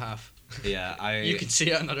want my half. Yeah, You can see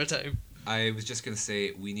it another time. I was just going to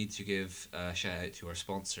say we need to give a shout out to our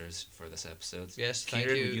sponsors for this episode. Yes, Kieran,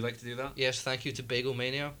 thank you. Would you like to do that? Yes, thank you to Bagel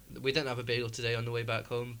Mania. We didn't have a bagel today on the way back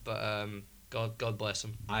home, but God bless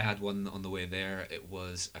him. I had one on the way there. It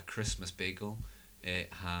was a Christmas bagel.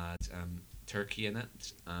 It had turkey in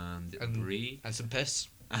it and brie. And some piss.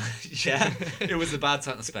 Yeah, it was the Bad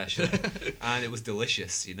Santa special, and it was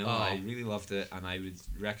delicious. You know, Oh. I really loved it, and I would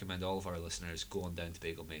recommend all of our listeners go on down to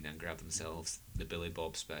Bagel Mania and grab themselves the Billy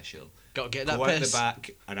Bob special. Gotta get that Go out piss. the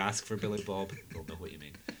back and ask for Billy Bob. They'll know what you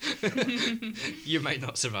mean. You might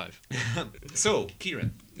not survive. So,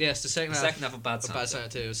 Kieran, Yes, the second half of Bad of Santa. Bad Santa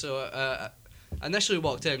 2. So I initially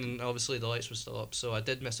walked in and obviously the lights were still up, so I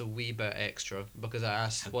did miss a wee bit extra because I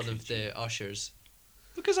asked How one could of the ushers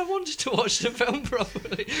because I wanted to watch the film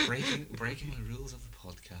properly. breaking the rules of the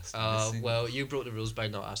podcast. Missing- Well, you broke the rules by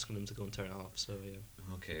not asking them to go and turn it off, so yeah.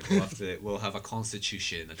 Okay, we'll have a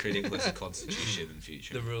constitution, a Trading Places constitution in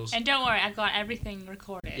future. The rules. And don't worry, I've got everything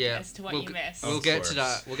recorded Yeah, as to what we'll you g- missed. We'll Of get course. to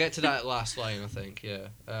that. We'll get to that last line, I think. Yeah.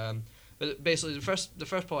 But basically, the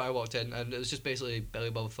first part I walked in, and it was just basically Billy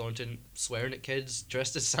Bob Thornton swearing at kids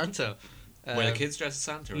dressed as Santa. Were the kids dressed as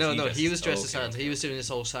Santa? Or No, he was oh, dressed as okay, Santa. okay. He was doing this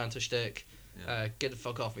whole Santa shtick. Yeah. Get the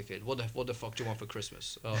fuck off me, kid. What the fuck do you want for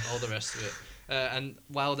Christmas? All the rest of it. And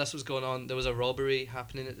while this was going on, there was a robbery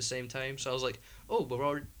happening at the same time. So I was like, oh,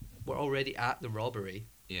 we're already at the robbery.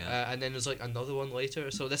 Yeah. And then there's like another one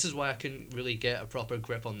later. So this is why I couldn't really get a proper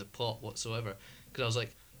grip on the plot whatsoever. Because I was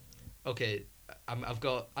like, okay,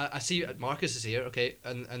 I see Marcus is here, okay,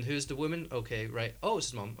 and who's the woman? Okay, right. Oh, it's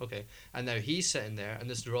his mom. Okay, and now he's sitting there, and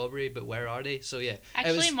this is the robbery. But where are they? So yeah,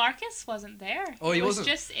 Actually, Marcus wasn't there. Oh, he It was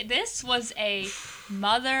wasn't? This was a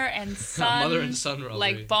mother and son, mother and son robbery.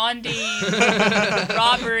 like bonding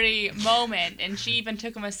robbery moment, and she even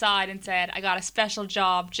took him aside and said, "I got a special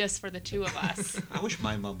job just for the two of us." I wish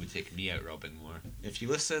my mum would take me out robbing more. If you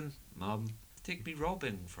listen, Mum, take me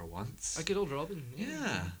robbing for once. a good old Robin.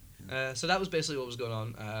 Yeah. So that was basically what was going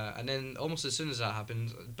on, and then almost as soon as that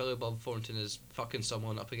happened, Billy Bob Thornton is fucking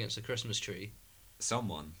someone up against a Christmas tree.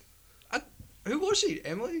 Someone. Who was she?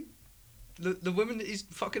 Emily? The woman that he's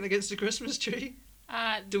fucking against the Christmas tree?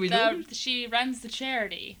 Do we the, know? She runs the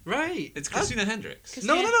charity. Right. It's Christina Hendricks.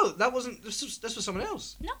 Christina- No, that wasn't. This was someone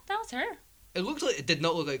else. No, that was her. It looked like it did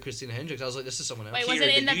not look like Christina Hendricks. I was like, this is someone else. Wait, was Kieran,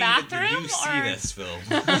 it in did the you- bathroom, Did you see or- this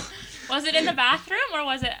film? Was it in the bathroom or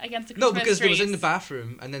was it against the No, Christmas because there was in the trees?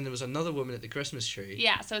 bathroom, and then there was another woman at the Christmas tree.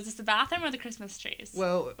 Yeah, so is this the bathroom or the Christmas trees?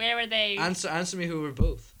 Well, Where were they? answer me who were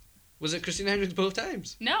both. Was it Christina Hendricks both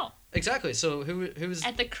times? No. Exactly. So who was?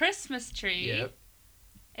 At the Christmas tree, Yeah.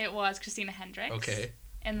 it was Christina Hendricks. Okay.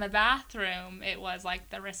 In the bathroom, it was like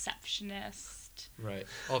the receptionist. Right.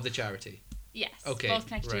 Of the charity. Yes. Okay, Both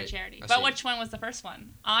connected to right, a charity. I But see. which one was the first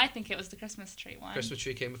one? I think it was the Christmas tree one. Christmas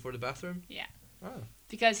tree came before the bathroom. Yeah. Oh.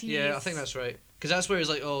 Because he's... Yeah, I think that's right. Because that's where he's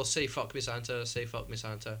like, oh, say fuck me Santa, say fuck me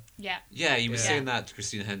Santa. Yeah. Yeah, he was Yeah. saying that to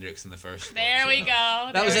Christina Hendricks in the first There one. we so- go.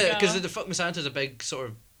 That was there we it. Because go. the fuck me Santa's a big sort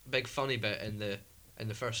of big funny bit in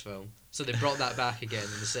the first film. So they brought that back again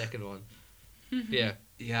in the second one. Yeah.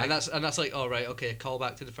 Yeah. And that's like, all right, okay, call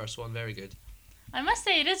back to the first one. Very good. I must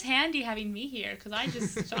say, it is handy having me here because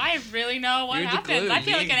I really know what You're the happens. glue. I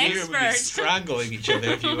feel like an You would be expert. strangling each other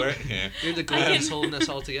if you weren't here. You're the glue I that's can- holding this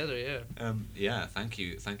all together. Yeah. Yeah, thank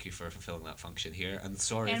you for fulfilling that function here, and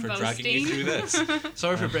sorry And for dragging you through boasting. this.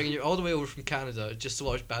 Sorry for bringing you all the way over from Canada just to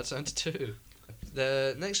watch Bad Santa 2.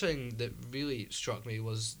 The next thing that really struck me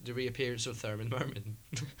was the reappearance of Thurman Merman,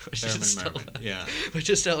 which, is Thurman still, Merman, yeah. which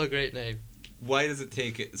is still a great name. Why does it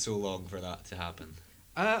take it so long for that to happen?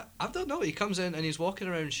 I don't know. He comes in and he's walking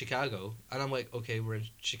around Chicago, and I'm like, okay, we're in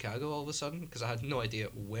Chicago all of a sudden, because I had no idea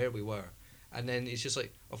where we were. And then he's just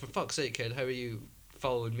like, oh, for fuck's sake, kid, how are you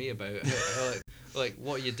following me about? like,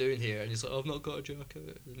 what are you doing here? And he's like, oh, I've not got a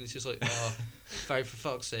jacket. And he's just like, oh, fine, for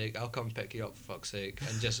fuck's sake, I'll come pick you up for fuck's sake,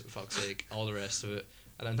 and just for fuck's sake, all the rest of it.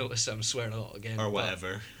 And I noticed I'm swearing a lot again. Or but-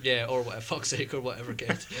 whatever. Yeah, or whatever, fuck's sake, or whatever,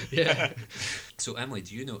 kid. Yeah. So Emily,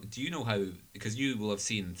 do you know how? Because you will have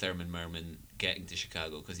seen Thurman Merman getting to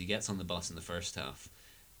Chicago, because he gets on the bus in the first half.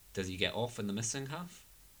 Does he get off in the missing half?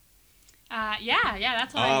 Yeah,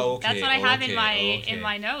 that's what Oh, that's okay, what I have okay. in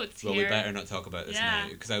my notes Well, here. we better not talk about this Yeah. now,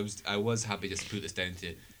 because I was happy just to put this down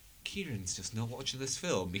to Kieran's just not watching this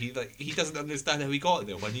film. He doesn't understand how he got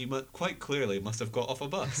there when he quite clearly must have got off a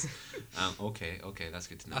bus. Okay, that's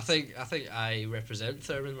good to know. I think I represent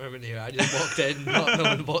Thurman Merman here. I just walked in not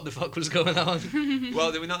knowing what the fuck was going on.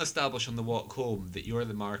 Well, did we not establish on the walk home that you're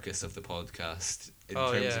the Marcus of the podcast in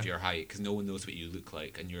terms of your height? Because no one knows what you look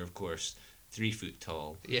like, and you're of course 3 foot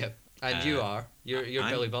tall. Yeah, and you are. You're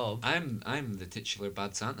Billy Bob. I'm the titular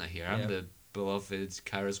Bad Santa here. I'm the beloved,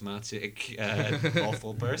 charismatic,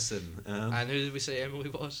 awful person. And who did we say Emily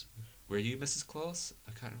was? Were you Mrs. Claus?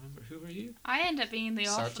 I can't remember. Who were you? I end up being the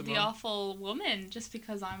awful woman just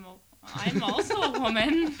because I'm also a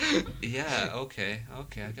woman. Yeah. Okay.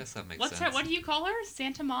 I guess that makes sense. What do you call her?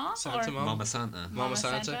 Santa Ma? Santa Mom? Mama Santa. Mama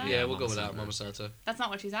Santa? Yeah, we'll go with that. Mama Santa. That's not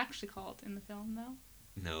what she's actually called in the film, though.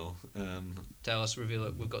 No. Tell us, reveal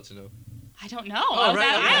it. We've got to know. I don't know. I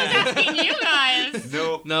was asking you guys.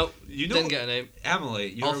 No. You didn't get a name.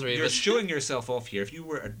 Emily, you're showing yourself off here. If you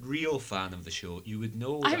were a real fan of the show, you would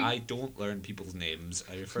know that I don't learn people's names.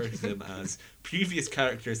 I refer to them as previous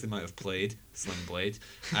characters they might have played. Sling Blade.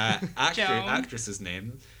 Actress's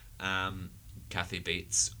name. Kathy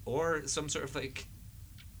Bates. Or some sort of like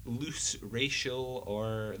loose racial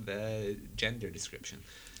or the gender description.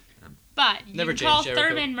 But you can call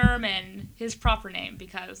Thurman Merman his proper name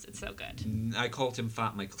because it's so good. I called him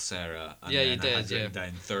Fat Michael Cera. And yeah, then you did. I had written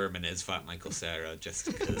down Thurman is Fat Michael Cera just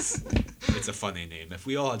because it's a funny name. If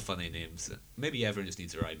we all had funny names, maybe everyone just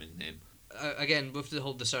needs a rhyming name. Again, with the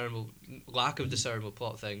whole lack of discernible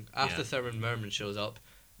plot thing, after Thurman Merman shows up,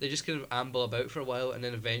 they just kind of amble about for a while, and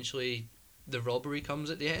then eventually the robbery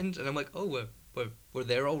comes at the end, and I'm like, oh, we're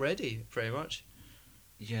there already, pretty much.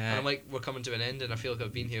 Yeah. And I'm like, we're coming to an end, and I feel like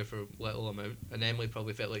I've been here for little amount. And Emily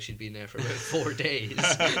probably felt like she'd been there for about 4 days.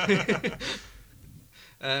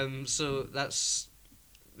 So I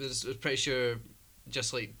was pretty sure,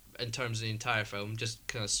 just like in terms of the entire film, just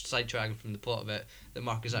kind of sidetracking from the plot of it, that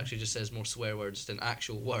Marcus actually just says more swear words than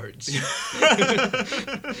actual words.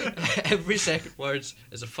 Every second words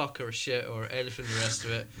is a fuck or a shit or anything the rest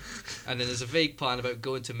of it. And then there's a vague plan about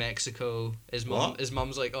going to Mexico. His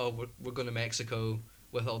mum's like, oh, we're going to Mexico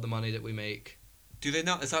with all the money that we make. Do they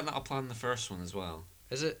not? Is that not a plan in the first one as well?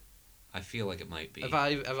 Is it? I feel like it might be. Have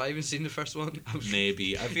I even seen the first one?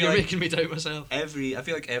 Maybe. I feel You're like making me doubt myself. I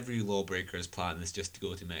feel like every lawbreaker's plan is just to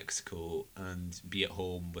go to Mexico and be at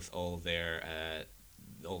home with all their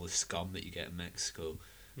all the scum that you get in Mexico.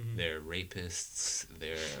 Mm-hmm. They're rapists,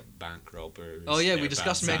 they're bank robbers. Oh yeah, we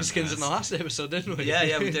discussed Mexicans in the last episode, didn't we?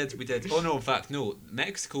 Yeah, we did. Oh no, in fact, no.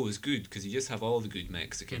 Mexico is good because you just have all the good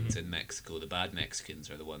Mexicans in Mexico. The bad Mexicans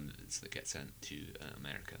are the ones that get sent to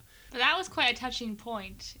America. But that was quite a touching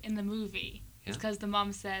point in the movie. It's because the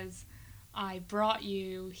mom says, I brought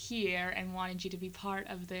you here and wanted you to be part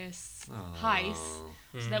of this heist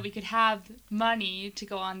so that we could have money to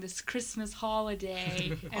go on this Christmas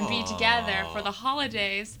holiday and be together for the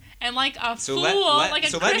holidays. And like a fool,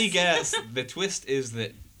 let me guess, the twist is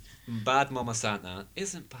that bad Mama Santa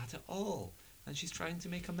isn't bad at all. And she's trying to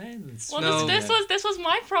make amends. Well, this was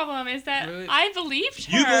my problem, is that really? I believed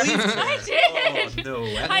her. You believed her? I did. Oh, no.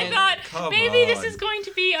 I thought, maybe this is going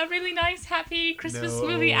to be a really nice, happy Christmas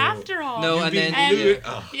movie after all. No,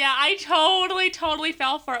 I totally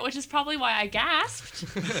fell for it, which is probably why I gasped.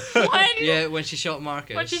 When she shot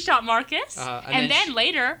Marcus. And then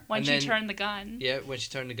later, when she turned the gun. Yeah, when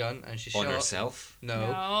she turned the gun and she on shot... herself?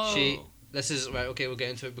 No. This is right. Okay, we'll get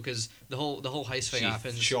into it because the whole heist thing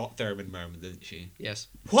happens. She shot Thurman Merman, didn't she? Yes.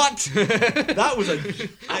 What? That was how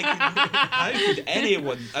could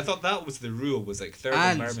anyone? I thought that was the rule. Was like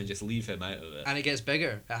Thurman Merman, just leave him out of it. And it gets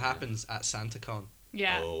bigger. It happens at SantaCon.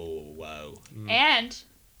 Yeah. Oh wow. And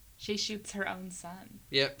she shoots her own son.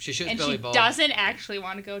 Yep, she shoots Billy Bob. And she doesn't actually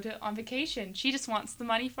want to go on vacation. She just wants the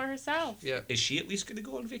money for herself. Yeah. Is she at least going to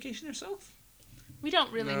go on vacation herself? We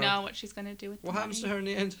don't really know what she's going to do with the money. What happens to her in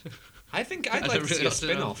the end? I think I'd like to see a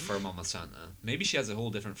spin-off for Mama Santa. Maybe she has a whole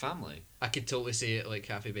different family. I could totally see it like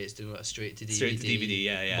Kathy Bates doing a straight to DVD. Straight to DVD,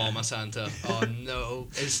 yeah. Mama Santa. Oh no,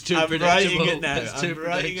 it's too predictable. I'm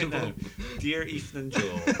writing it now. Dear Ethan and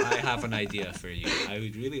Joel, I have an idea for you. I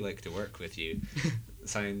would really like to work with you.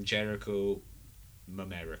 Signed, Jericho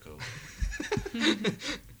Mamerico.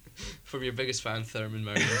 From your biggest fan, Thurman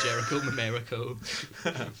Merman, Jericho Mamerico.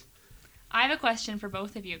 I have a question for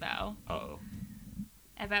both of you, though. Uh-oh.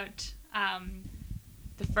 About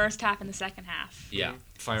the first half and the second half. Yeah,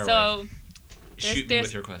 fire away. Shoot me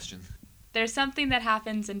with your question. There's something that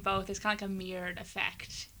happens in both. It's kind of like a mirrored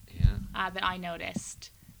effect. Yeah. That I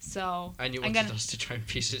noticed. So. And you wanted us to try and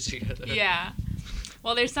piece it together. Yeah.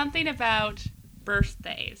 Well, there's something about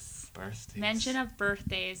birthdays. Birthdays. Mention of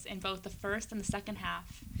birthdays in both the first and the second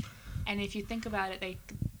half. And if you think about it,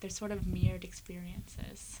 they're sort of mirrored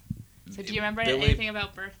experiences. So do you remember Billy, anything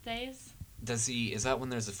about birthdays? Does he? Is that when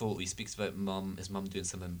there's a photo he speaks about his mum doing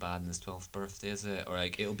something bad on his 12th birthday? Is it, or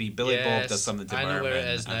like it'll be Billy Bob does something to Merman, where it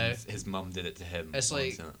is now. and his mum did it to him. It's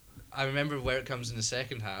like I remember where it comes in the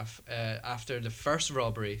second half. After the first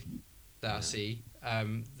robbery that I see,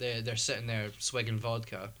 they're sitting there swigging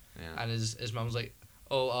vodka, and his mum's like,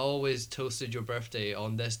 "Oh, I always toasted your birthday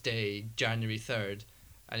on this day, January 3rd,"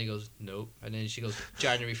 and he goes, "Nope," and then she goes,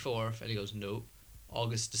 "January 4th," and he goes, "Nope."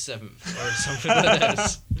 August the 7th or something like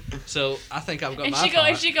this. So I think I've got my part.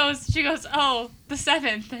 And she goes, "Oh, the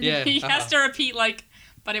 7th." And he has to repeat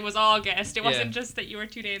but it was August. It wasn't just that you were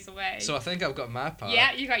 2 days away. So I think I've got my part.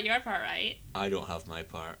 Yeah, you got your part right. I don't have my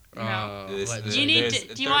part. No.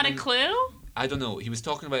 Do you want a clue? I don't know. He was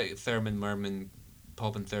talking about Thurman Merman,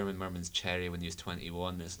 popping Thurman Merman's cherry when he was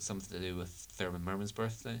 21. Is it something to do with Thurman Merman's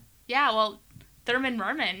birthday? Yeah, well, Thurman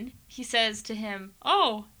Merman, he says to him,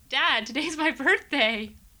 "Oh, Dad, today's my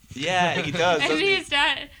birthday." Yeah, he does. And his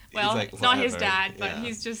dad, well, like, it's not his whatever, dad, but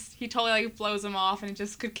he totally blows him off and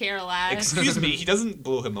just could care less. Excuse me, he doesn't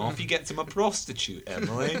blow him off. He gets him a prostitute,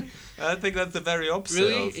 Emily. I think that's the very opposite.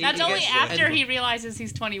 Really? That's only after he realizes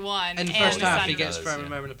he's 21. In the first half, he gets does, Thurman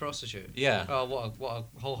Merman a prostitute. Yeah. Oh, what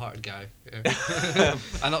a wholehearted guy. Yeah.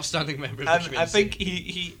 An upstanding member of the community. I think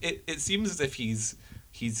it seems as if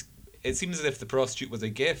it seems as if the prostitute was a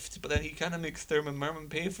gift, but then he kind of makes Thurman Merman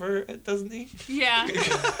pay for it, doesn't he? Yeah.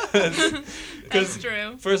 That's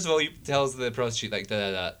true. First of all, he tells the prostitute, like,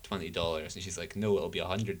 $20, and she's like, no, it'll be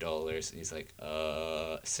 $100, and he's like,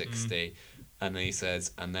 60. And then he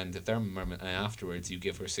says, and then to Thurman Merman, and afterwards you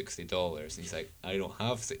give her $60. And he's like, I don't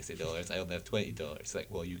have $60, I only have $20. It's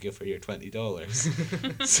like, well, you give her your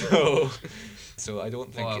 $20. so I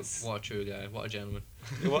don't think it's... What a true guy, what a gentleman.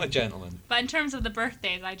 What a gentleman. But in terms of the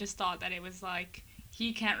birthdays, I just thought that it was like,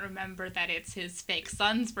 he can't remember that it's his fake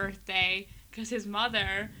son's birthday, because his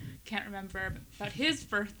mother can't remember about his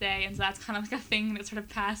birthday, and so that's kind of like a thing that's sort of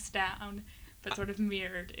passed down, but sort of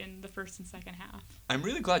mirrored in the first and second half. I'm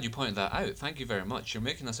really glad you pointed that out. Thank you very much.'re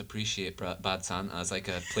making us appreciate Bad Santa as like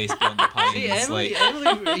a place beyond the pines. Emily,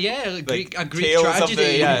 like Greek tales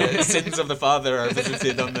tragedy. Of the sins of the father are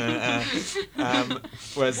visited on the.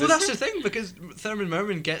 That's the thing, because Thurman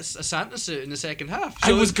Merman gets a Santa suit in the second half.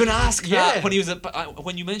 So I was gonna ask that when he was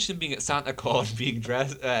when you mentioned being at SantaCon, being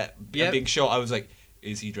dressed, being shot. I was like,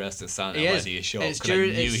 is he dressed as Santa when he is shot? Because I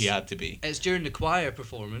knew he had to be. It's during the choir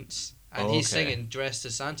performance. And he's singing dressed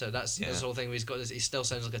as Santa. That's the whole thing. He's got this. He still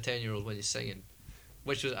sounds like a 10-year-old when he's singing,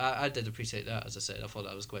 which was I did appreciate that. As I said, I thought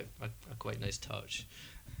that was quite a nice touch.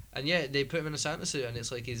 And yeah, they put him in a Santa suit, and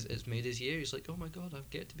it's like it's made his year. He's like, oh my god, I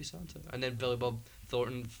get to be Santa. And then Billy Bob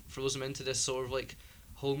Thornton throws him into this sort of like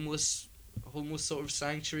homeless sort of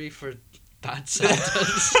sanctuary for bad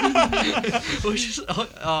Santas, which is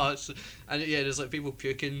and there's like people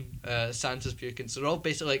puking, Santa's puking. So they're all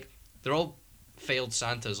basically they're all failed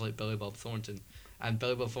Santas like Billy Bob Thornton, and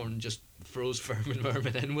Billy Bob Thornton just throws Thurman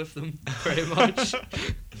Merman in with them pretty much.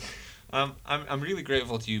 I'm really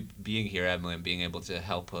grateful to you being here, Emily, and being able to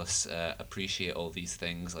help us appreciate all these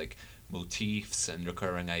things like motifs and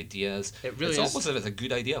recurring ideas. It's almost as if it's a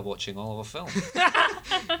good idea watching all of a film.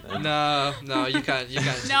 No, you can't.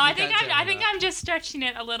 No, I think I'm just stretching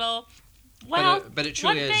it a little. Well, but it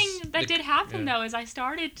truly one thing that did happen though is I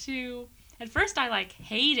started to. At first, I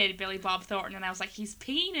hated Billy Bob Thornton, and I was like, "He's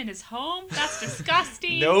peeing in his home. That's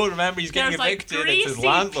disgusting." No, remember he's getting evicted. It's his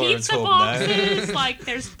landlord's home boxes, now.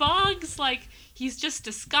 There's bugs. He's just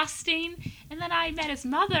disgusting. And then I met his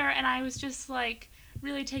mother, and I was just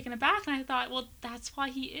really taken aback, and I thought, well, that's why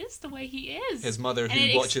he is the way he is. His mother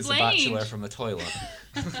who watches The Bachelor from the toilet.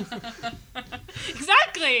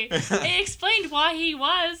 Exactly. It explained why he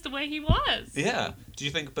was the way he was. Yeah. Do you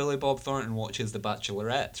think Billy Bob Thornton watches The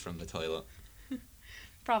Bachelorette from the toilet?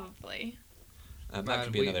 Probably. That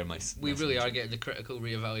could be another nice. We really are getting the critical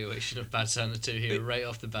reevaluation of Bad Santa 2 here right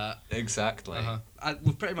off the bat. Exactly.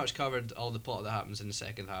 We've pretty much covered all the plot that happens in the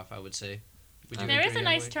second half, I would say. There is a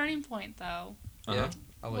nice turning point, though. Yeah,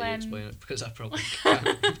 I'll let you explain it, because I probably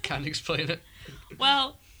can't explain it.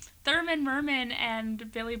 Well, Thurman Merman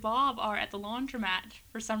and Billy Bob are at the laundromat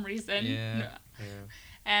for some reason. Yeah.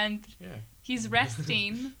 And he's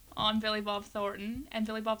resting on Billy Bob Thornton, and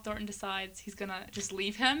Billy Bob Thornton decides he's gonna just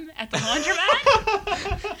leave him at the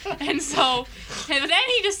laundromat. and then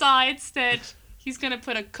he decides that he's gonna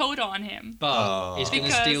put a coat on him. But he's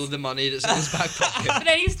gonna steal the money that's in his back pocket. But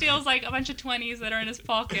then he steals a bunch of 20s that are in his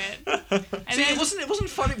pocket. And it wasn't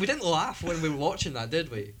funny. We didn't laugh when we were watching that,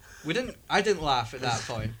 did we? I didn't laugh at that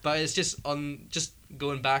point. But it's just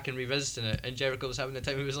going back and revisiting it, and Jericho was having the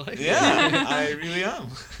time of his life. Yeah, I really am.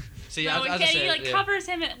 See, No, as I he said, like yeah. covers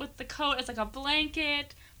him with the coat as like a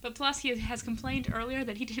blanket. But plus, he has complained earlier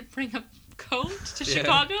that he didn't bring a coat to Yeah.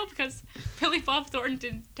 Chicago because Billy Bob Thornton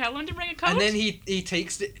didn't tell him to bring a coat. And then he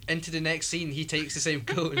takes it into the next scene. He takes the same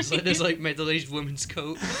coat. It's like this like middle-aged woman's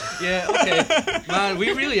coat. Yeah, okay, man.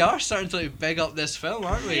 We really are starting to like big up this film,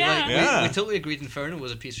 aren't we? Yeah. Like Yeah. we totally agreed Inferno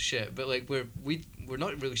was a piece of shit, but like we're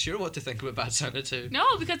not really sure what to think about Bad Santa 2.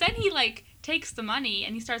 No, because then he like takes the money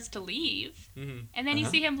and he starts to leave, Mm-hmm. and then you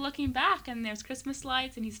see him looking back, and there's Christmas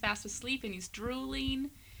lights, and he's fast asleep, and he's drooling,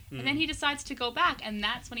 and then he decides to go back, and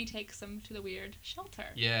that's when he takes him to the weird shelter.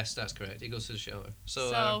 Yes, that's correct. He goes to the shelter.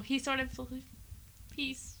 So, So he sort of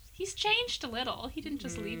he's changed a little. He didn't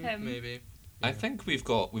just leave him. maybe. I think we've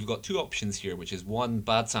got two options here, which is one,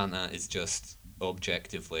 Bad Santa is just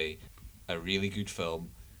objectively a really good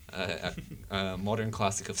film, a modern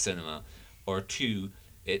classic of cinema, or two,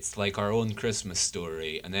 it's like our own Christmas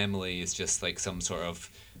story, and Emily is just like some sort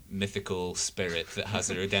of mythical spirit that has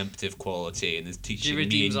a redemptive quality and is teaching me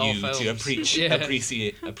and redeems all you to films. Yeah.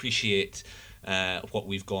 appreciate what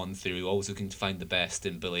we've gone through. Always looking to find the best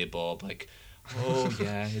in Billy Bob, like. Oh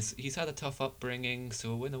yeah, he's had a tough upbringing,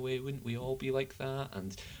 so in a way, wouldn't we all be like that?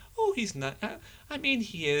 And oh, he's not. I mean,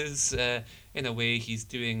 he is. In a way, he's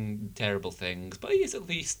doing terrible things, but he's at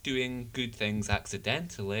least doing good things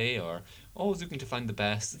accidentally, or always looking to find the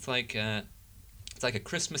best. It's like a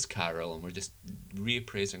Christmas Carol, and we're just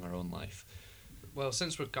reappraising our own life. Well,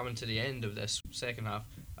 since we're coming to the end of this second half,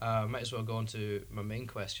 might as well go on to my main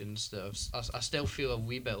questions that I still feel a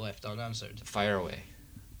wee bit left unanswered. Fire away.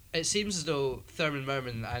 It seems as though Thurman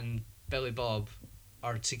Merman and Billy Bob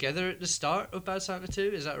are together at the start of Bad Santa 2,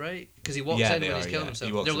 is that right? Because he walks Yeah, in they when he's are, killing yeah. himself.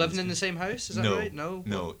 He walks They're in living and- in the same house, is that No, right? No?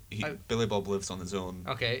 No, How- Billy Bob lives on his own,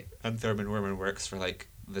 Okay. and Thurman Werman works for like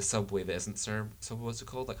the Subway that isn't served. So what's it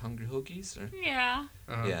called? Like Hungry Hoagies, or Yeah.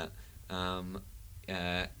 Uh-huh.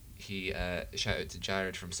 yeah. He shout out to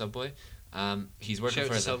Jared from Subway. He's working Shout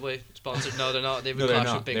for to the Subway. Sponsored. No, they're not. They've No, they're clashed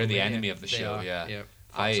not. with Big They're the Mania. enemy of the They show, are, yeah.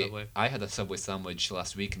 Fuck Subway. I had a Subway sandwich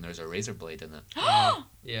last week and there's a razor blade in it.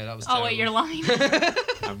 Yeah, that was Oh terrible. wait, you're lying.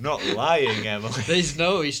 I'm not lying, Emily. He's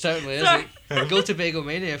certainly Sorry. isn't. Go to Bagel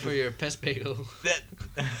Mania for your piss bagel.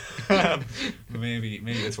 maybe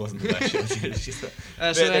this wasn't the best show. So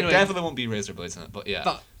There anyway, definitely won't be razor blades in it, but yeah.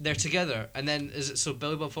 but they're together, and then is it so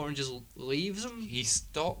Billy Bob Thornton just leaves him? He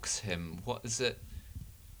stalks him. What is it?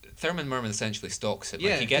 Thurman Merman essentially stalks him.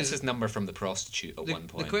 Yeah, Like he gets 'cause his number from the prostitute at one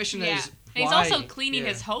point. The question Yeah. is, And he's why? also cleaning Yeah.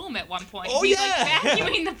 his home at one point. Oh, he's yeah. like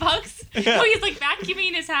vacuuming the bugs. Yeah. No, he's like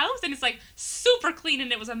vacuuming his house, and it's like super clean,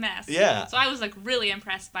 and it was a mess. Yeah. So I was like really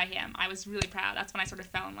impressed by him. I was really proud. That's when I sort of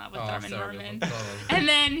fell in love with Thurman Merman. Oh. And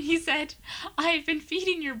then he said, "I've been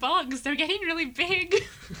feeding your bugs. They're getting really big."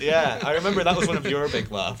 Yeah, I remember that was one of your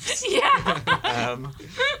big laughs. Yeah.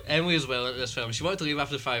 Emily as well at this film. She wanted to leave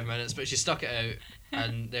after 5 minutes, but she stuck it out,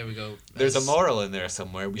 and there we go. There's a It's- moral in there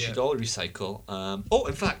somewhere. We Yeah. should all recycle.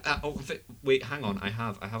 In fact, wait, hang on. I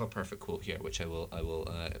have a perfect quote here, which I will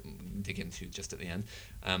dig into just at the end.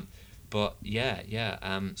 But yeah.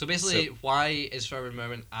 So basically, why is Thurman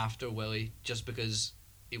Merman after Willie? Just because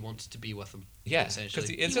he wants to be with him? yeah, essentially. because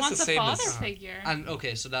it's He just wants the a same father as figure. And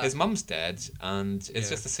okay, so that his mum's dead, and it's Yeah.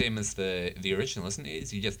 just the same as the original, isn't it?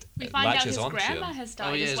 He just We find out latches his onto grandma him. has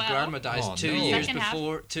died oh yeah, as his well. grandma dies Oh, 2 no. years Second half.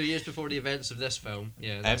 before 2 years before the events of this film.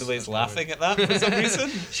 Yeah, that's Emily's covered. laughing at that for some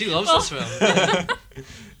reason. She loves this film.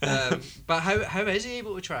 But how is he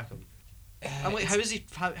able to track him? And like, how is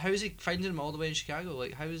he finding him all the way in Chicago?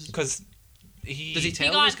 Like, how is Because does he He tell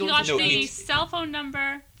him got, he's he going got to No, the he- cell phone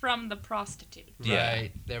number from the prostitute. Yeah.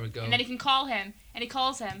 Right, there we go. And then he can call him, and he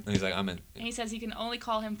calls him, and he's like, I'm in. and he says he can only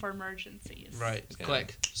call him for emergencies. Right, Yeah.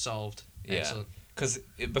 click, solved. Yeah. Excellent. Because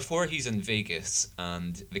before he's in Vegas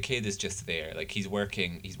and the kid is just there, like he's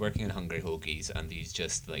working in Hungry Hoagies and he's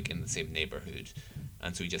just like in the same neighborhood,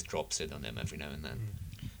 and so he just drops in on him every now and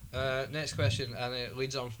then. Next question, and it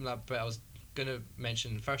leads on from that bit I was gonna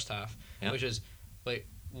mention in the first half, Yeah. which is like,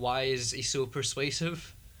 why is he so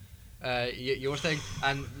persuasive? Your thing,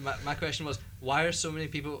 and my question was, why are so many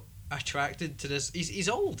people attracted to this? He's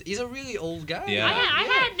old. He's a really old guy. Yeah. I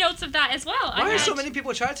had notes of that as well. Why are so many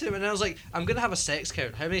people attracted to him? And I was like, I'm gonna have a sex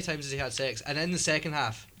count. How many times has he had sex? And in the second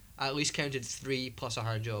half, I at least counted 3 plus a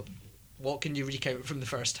hard job. What can you recount from the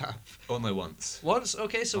first half? Only once. Once,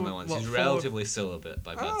 okay, so Only once. what, He's 4? relatively celibate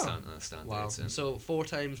by Bad Oh. Santa standards. Wow. and- So 4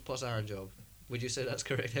 times plus a hard job. Would you say that's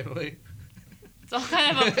correct, Emily? It's all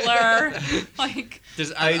kind of a blur. Like,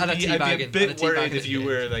 I'd be a bit worried if you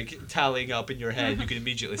were like tallying up in your head. You could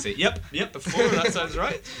immediately say, "Yep, 4. That sounds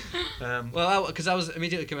right." Well, because I was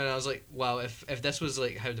immediately coming in, I was like, "Wow, if this was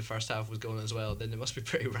like how the first half was going as well, then it must be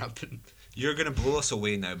pretty rampant." You're gonna blow us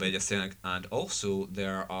away now by just saying, and also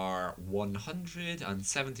there are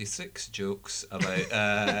 176 jokes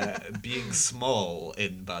about being small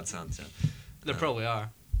in Bad Santa. There probably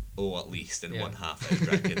are. Oh, at least in one half, I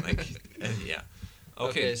reckon. Yeah.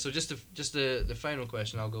 Okay. So just the final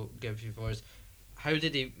question I'll go give you for is, how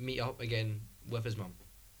did he meet up again with his mum,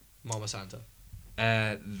 Mama Santa?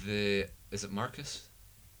 Is it Marcus?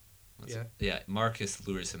 Yeah, Marcus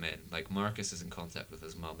lures him in. Like, Marcus is in contact with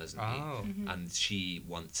his mum, isn't he? Mm-hmm. And she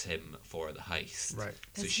wants him for the heist. Right.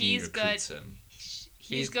 So she recruits him.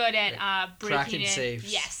 He's good at breaking in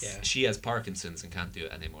safes. Yes. Yeah. She has Parkinson's and can't do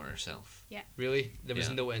it anymore herself. Yeah. Really? There was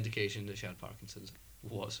no indication that she had Parkinson's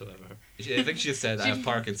whatsoever. I think she just said, "I have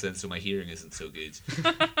Parkinson's, so my hearing isn't so good."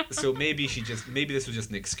 So maybe this was just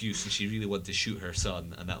an excuse, and she really wanted to shoot her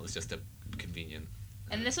son, and that was just a convenient.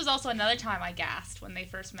 And this was also another time I gasped when they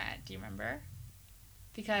first met. Do you remember?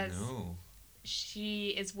 Because she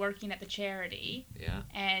is working at the charity. Yeah.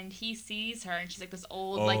 And he sees her, and she's like this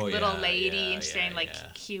old, little lady, and she's saying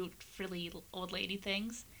cute, frilly old lady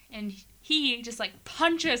things. And he just like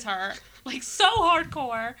punches her like so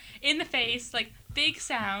hardcore in the face, like big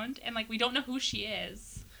sound, and like we don't know who she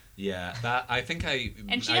is. Yeah, that I think I.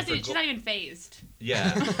 And she's not even phased.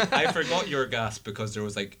 Yeah, I forgot your gasp because there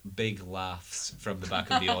was like big laughs from the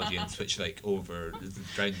back of the audience, which like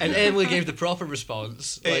drowned. And Emily gave the proper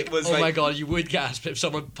response. Like, it was my god, you would gasp if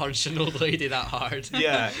someone punched an old lady that hard.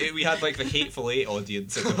 Yeah, we had like the Hateful Eight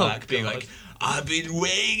audience at the back being like, "I've been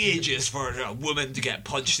waiting ages for a woman to get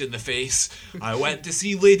punched in the face. I went to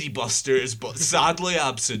see Ladybusters, but sadly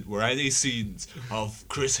absent were any scenes of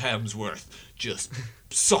Chris Hemsworth just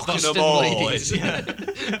sucking Busting them all." ladies. Yeah.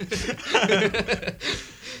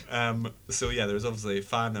 So yeah, there was obviously a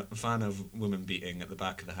fan of women beating at the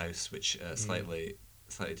back of the house, which slightly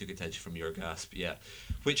took attention from your gasp. Yeah,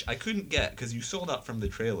 which I couldn't get because you saw that from the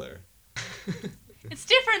trailer. It's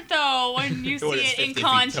different though when you see it in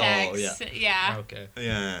context. Tall, yeah. Okay.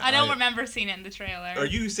 Yeah. I don't remember seeing it in the trailer. Are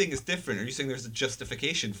you saying it's different? Are you saying there's a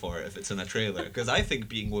justification for it if it's in a trailer? Because I think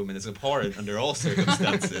being a woman is abhorrent under all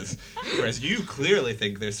circumstances, whereas you clearly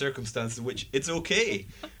think there's circumstances in which it's okay.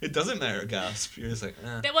 It doesn't matter. Gasp. You're just like.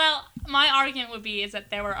 Well, my argument would be is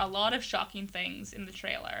that there were a lot of shocking things in the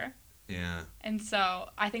trailer. Yeah. And so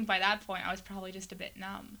I think by that point I was probably just a bit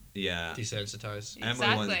numb. Yeah. Desensitized.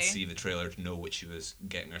 Emily wanted to see the trailer to know what she was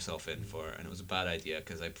getting herself in for, and it was a bad idea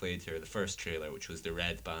because I played her the first trailer, which was the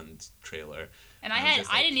Red Band trailer. And I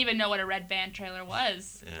didn't even know what a Red Band trailer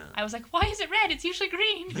was. Yeah. I was like, why is it red? It's usually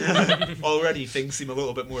green. Already things seem a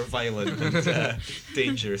little bit more violent and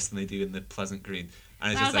dangerous than they do in the pleasant green.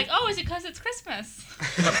 And I was like, oh, is it because it's Christmas?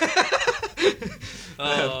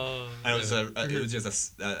 And it was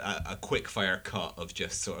just a quick fire cut of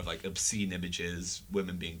just sort of like obscene images,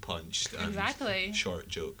 women being punched, and short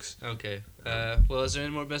jokes. Okay. Well, is there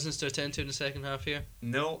any more business to attend to in the second half here?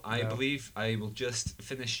 No, I believe I will just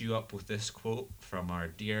finish you up with this quote from our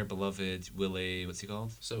dear beloved Willie. What's he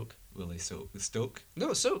called? Soak. Willie Stoke.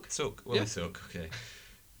 No, Soak. Willie Soak. Okay.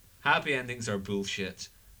 Happy endings are bullshit.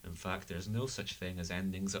 In fact, there's no such thing as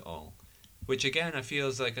endings at all. Which again, I feel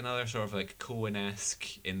is like another sort of like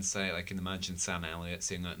Coen-esque insight. Like, I can imagine Sam Elliott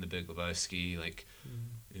saying that in The Big Lebowski. Like,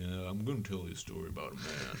 yeah, I'm going to tell you a story about a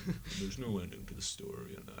man. There's no ending to the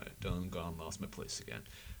story, and I done gone lost my place again.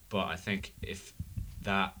 But I think if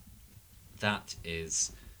that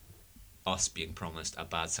is us being promised a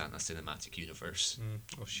Bad Santa cinematic universe.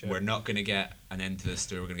 Oh shit. We're not going to get an end to this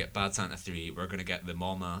story. We're going to get Bad Santa 3. We're going to get the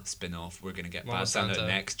Mama spin-off. We're going to get Mama Bad Santa Santa.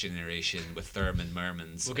 Next Generation with Thurman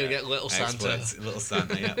Merman's We're going to get Little Santa. Little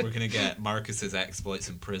Santa, yeah. We're going to get Marcus's exploits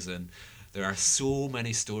in prison. There are so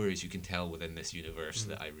many stories you can tell within this universe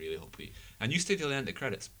that I really hope we... And you stay till the end of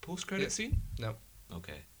credits. Post-credit scene? No.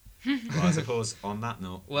 Okay. Well, I suppose on that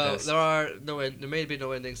note... Well, there may be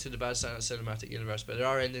no endings to the Bad Santa cinematic universe, but there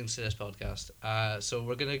are endings to this podcast. So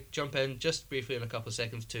we're going to jump in just briefly in a couple of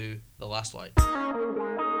seconds to the last line.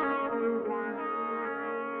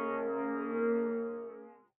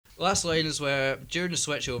 Last line is where, during the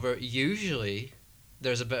switchover, usually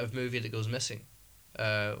there's a bit of movie that goes missing.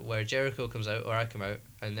 Where Jericho comes out, or I come out,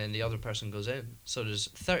 and then the other person goes in. So there's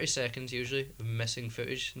 30 seconds usually of missing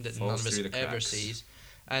footage that none of us ever sees.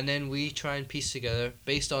 And then we try and piece together,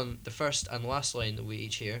 based on the first and last line that we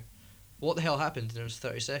each hear, what the hell happened in those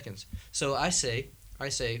 30 seconds. So I say,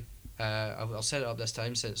 I'll set it up this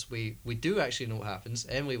time since we do actually know what happens.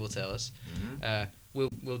 Emily will tell us.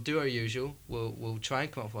 we'll do our usual. We'll try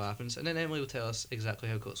and come up with what happens, and then Emily will tell us exactly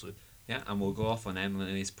how it goes. Yeah, and we'll go off on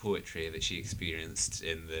Emily's poetry that she experienced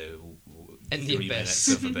in the 3 minutes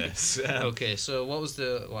of Abyss. Okay, so what was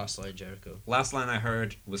the last line, Jericho? Last line I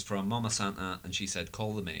heard was from Mama Santa, and she said,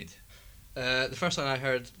 "Call the maid." The first line I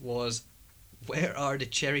heard was, "Where are the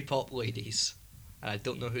cherry pop ladies?" And I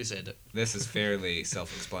don't know who said it. This is fairly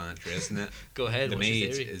self-explanatory, isn't it? Go ahead. The what's your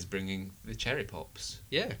maid theory? is bringing the cherry pops.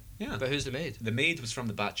 Yeah. Yeah. But who's the maid? The maid was from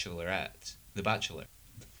The Bachelorette. The Bachelor.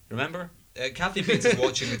 Remember? Kathy Bates is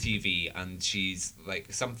watching the TV and she's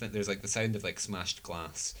like something. There's like the sound of like smashed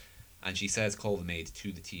glass, and she says, "Call the maid"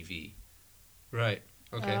 to the TV. Right.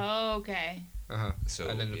 Okay. Oh, okay. So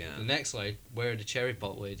and then yeah. the next line, "Where are the cherry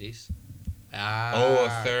pop ladies?"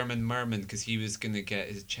 Oh, Thurman Merman, because he was gonna get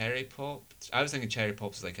his cherry popped. I was thinking cherry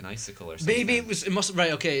pops was like an icicle or something. Maybe it must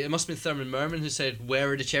right. Okay, it must have been Thurman Merman who said, "Where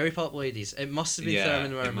are the cherry pop ladies?" It must have been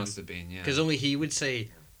Thurman Merman. It must have been, yeah. Because only he would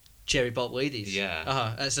say, "Cherry pop ladies."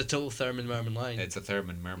 Yeah. That's a total Thurman Merman line. It's a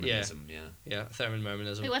Thurman Mermanism, yeah. Yeah, Thurman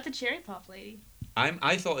Mermanism. Wait, what's a cherry pop lady?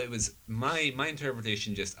 I thought it was my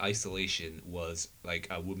interpretation. Just isolation was like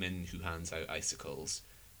a woman who hands out icicles,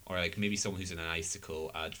 or like maybe someone who's in an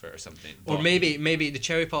icicle advert or something. Or But maybe the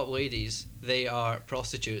cherry pop ladies, they are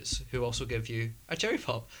prostitutes who also give you a cherry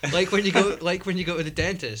pop, like when you go to the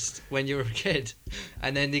dentist when you were a kid,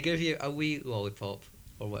 and then they give you a wee lollipop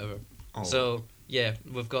or whatever. Oh. So yeah,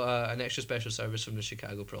 we've got an extra special service from the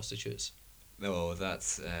Chicago prostitutes. Oh,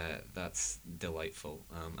 that's delightful.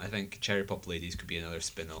 I think Cherry Pop Ladies could be another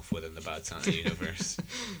spin-off within the Bad Santa universe.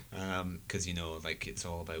 Because, like, it's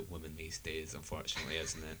all about women these days, unfortunately,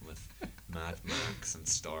 isn't it? With Mad Max and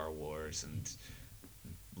Star Wars and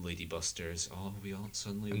Lady Busters. Oh, we all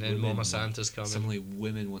suddenly... And then Mama Santa's coming. Suddenly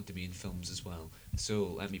women want to be in films as well. So,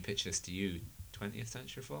 let me pitch this to you. 20th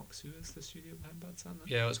Century Fox, who is the studio behind Bad Santa?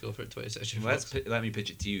 Yeah, let's go for it, 20th Century Fox. Let me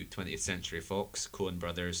pitch it to you, 20th Century Fox, Coen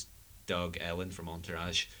Brothers, Doug, Ellen from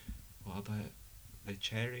Entourage. What about the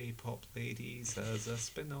Cherry Pop Ladies as a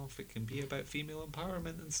spin-off? It can be about female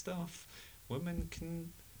empowerment and stuff. Women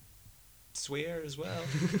can swear as well.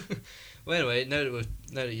 Well, anyway, now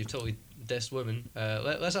that you've totally dissed women,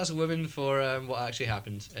 let's ask women for what actually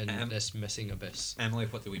happened in this missing abyss. Emily,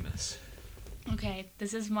 what do we miss? Okay,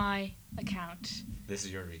 this is my account. This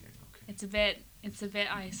is your reading. Okay. It's a bit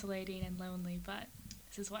isolating and lonely, but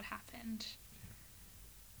this is what happened.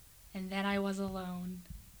 And then I was alone,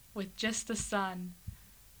 with just the sun,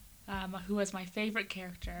 who was my favorite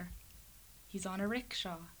character. He's on a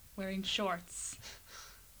rickshaw, wearing shorts,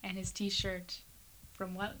 and his t-shirt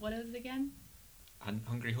from what is it again?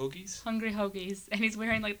 Hungry Hoagies? Hungry Hoagies, and he's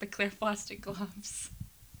wearing like the clear plastic gloves.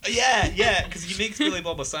 Yeah, because he makes Billy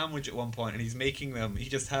Bob a sandwich at one point, and he's making them. He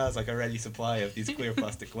just has like a ready supply of these clear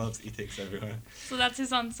plastic gloves that he takes everywhere. So that's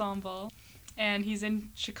his ensemble. And he's in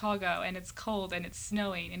Chicago, and it's cold, and it's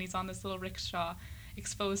snowing, and he's on this little rickshaw,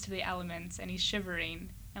 exposed to the elements, and he's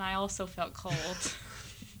shivering. And I also felt cold.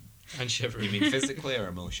 And shivering. You mean physically or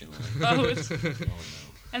emotionally? Both. Oh no.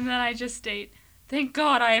 And then I just state, "Thank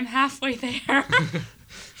God I am halfway there."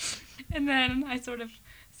 And then I sort of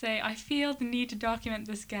say, "I feel the need to document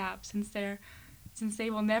this gap, since they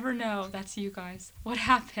will never know, that's you guys, what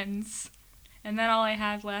happens." And then all I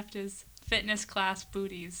have left is fitness class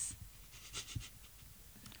booties.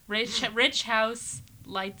 Rich house,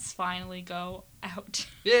 lights finally go out.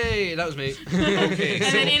 Yay, that was me. Okay,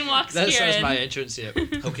 And then in walks That's Kieran. my entrance, yeah.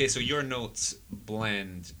 Okay, so your notes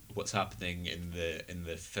blend what's happening in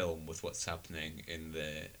the film with what's happening in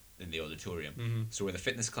the auditorium. Mm-hmm. So were the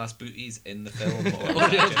fitness class booties in the film, or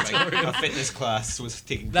was it just like a fitness class was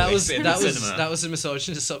taking place in the cinema? That was the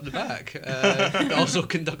misogynist up the back, also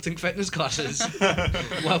conducting fitness classes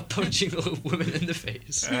while punching little women in the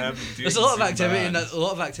face. There's a lot of activity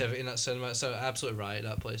in that cinema. So absolute riot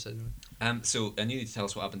that place. Anyway. So I need to tell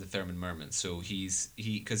us what happened to Thurman Merman. So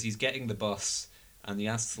because he's getting the bus, and he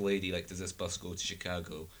asks the lady, like, "Does this bus go to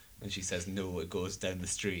Chicago?" And she says, "No, it goes down the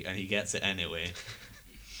street," and he gets it anyway.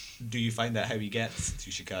 Do you find out how he gets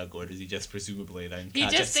to Chicago, or does he just presumably then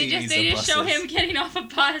catch a series of buses? They just show him getting off a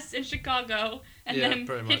bus in Chicago and then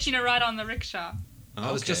pretty hitching a ride on the rickshaw. Oh,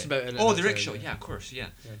 I was just about in it. Oh, the rickshaw. Yeah, of course. Yeah.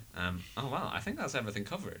 Oh wow, I think that's everything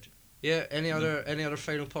covered. Yeah. Any other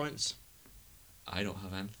final points? I don't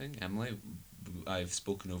have anything. Emily, I've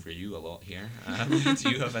spoken over you a lot here. Do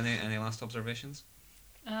you have any last observations?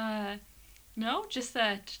 No, just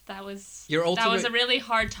that was Your ultimate... that was a really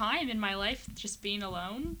hard time in my life, just being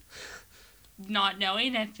alone. not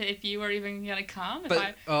knowing if you were even gonna come.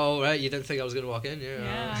 Oh right, you didn't think I was gonna walk in,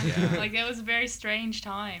 yeah. Like it was a very strange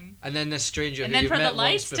time. And then this stranger, and who then you've for met the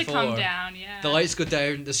lights once before, to come down, the lights go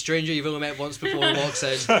down. The stranger you've only met once before walks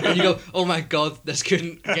in, and you go, "Oh my God, this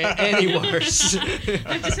couldn't get any worse."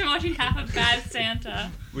 I've just been watching half of Bad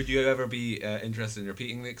Santa. Would you ever be interested in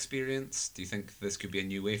repeating the experience? Do you think this could be a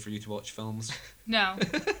new way for you to watch films? No.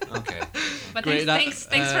 Okay. But great, thanks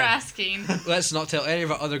for asking. Let's not tell any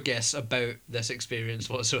of our other guests about this experience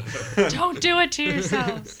whatsoever. Don't do it to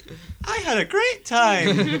yourselves. I had a great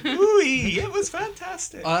time. Ooh-wee, it was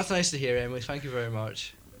fantastic. Oh, that's nice to hear, Emily. Thank you very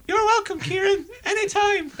much. You're welcome, Kieran.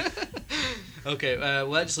 Anytime. Okay,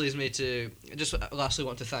 well, that just leads me to just lastly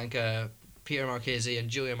want to thank Peter Marchese and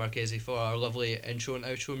Julia Marchese for our lovely intro and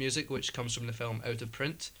outro music, which comes from the film Out of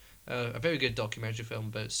Print. A very good documentary film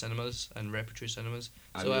about cinemas and repertory cinemas.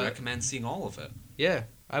 I would recommend seeing all of it. Yeah,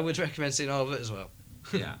 I would recommend seeing all of it as well.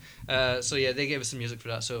 Yeah. So yeah, they gave us some music for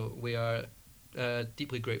that, so we are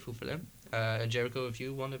deeply grateful for them. And Jericho, if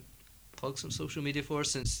you want to plug some social media for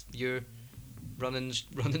us, since you're running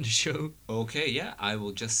the show. Okay, yeah, I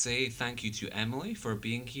will just say thank you to Emily for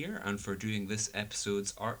being here and for doing this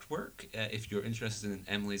episode's artwork. If you're interested in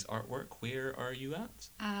Emily's artwork, where are you at?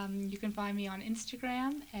 You can find me on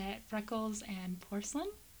Instagram at Freckles and Porcelain.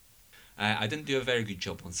 I didn't do a very good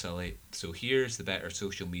job on Sully, so here's the better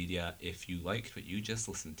social media if you liked what you just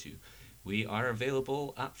listened to. We are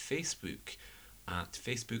available at Facebook at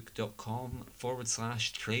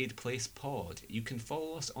facebook.com/TradePlacePod. You can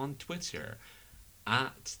follow us on Twitter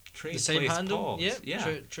at TradePlacePod. The same handle? Yeah.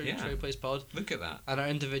 TradePlacePod. Look at that. And our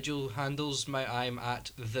individual handles, I'm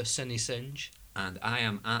at The Cine Singe. And I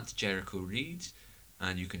am at Jericho Reed.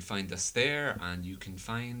 And you can find us there, and you can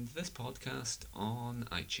find this podcast on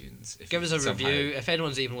iTunes. Give us a review. If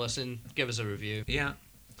anyone's even listening, give us a review. Yeah.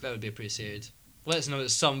 That would be appreciated. Let us know that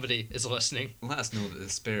somebody is listening. Let us know that the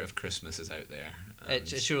spirit of Christmas is out there. It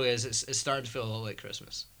truly is. It's starting to feel a lot like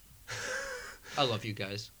Christmas. I love you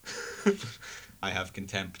guys. I have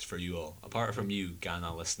contempt for you all. Apart from you,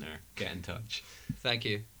 Ghana listener, get in touch. Thank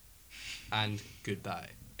you. And goodbye.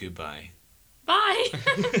 Goodbye. Bye.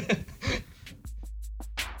 Thank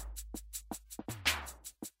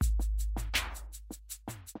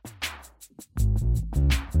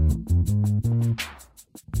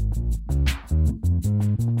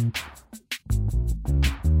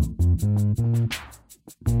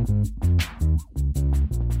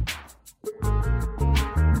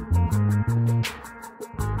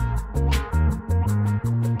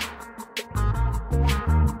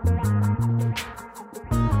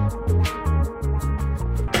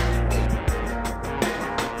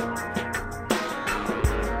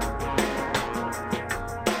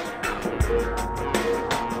you.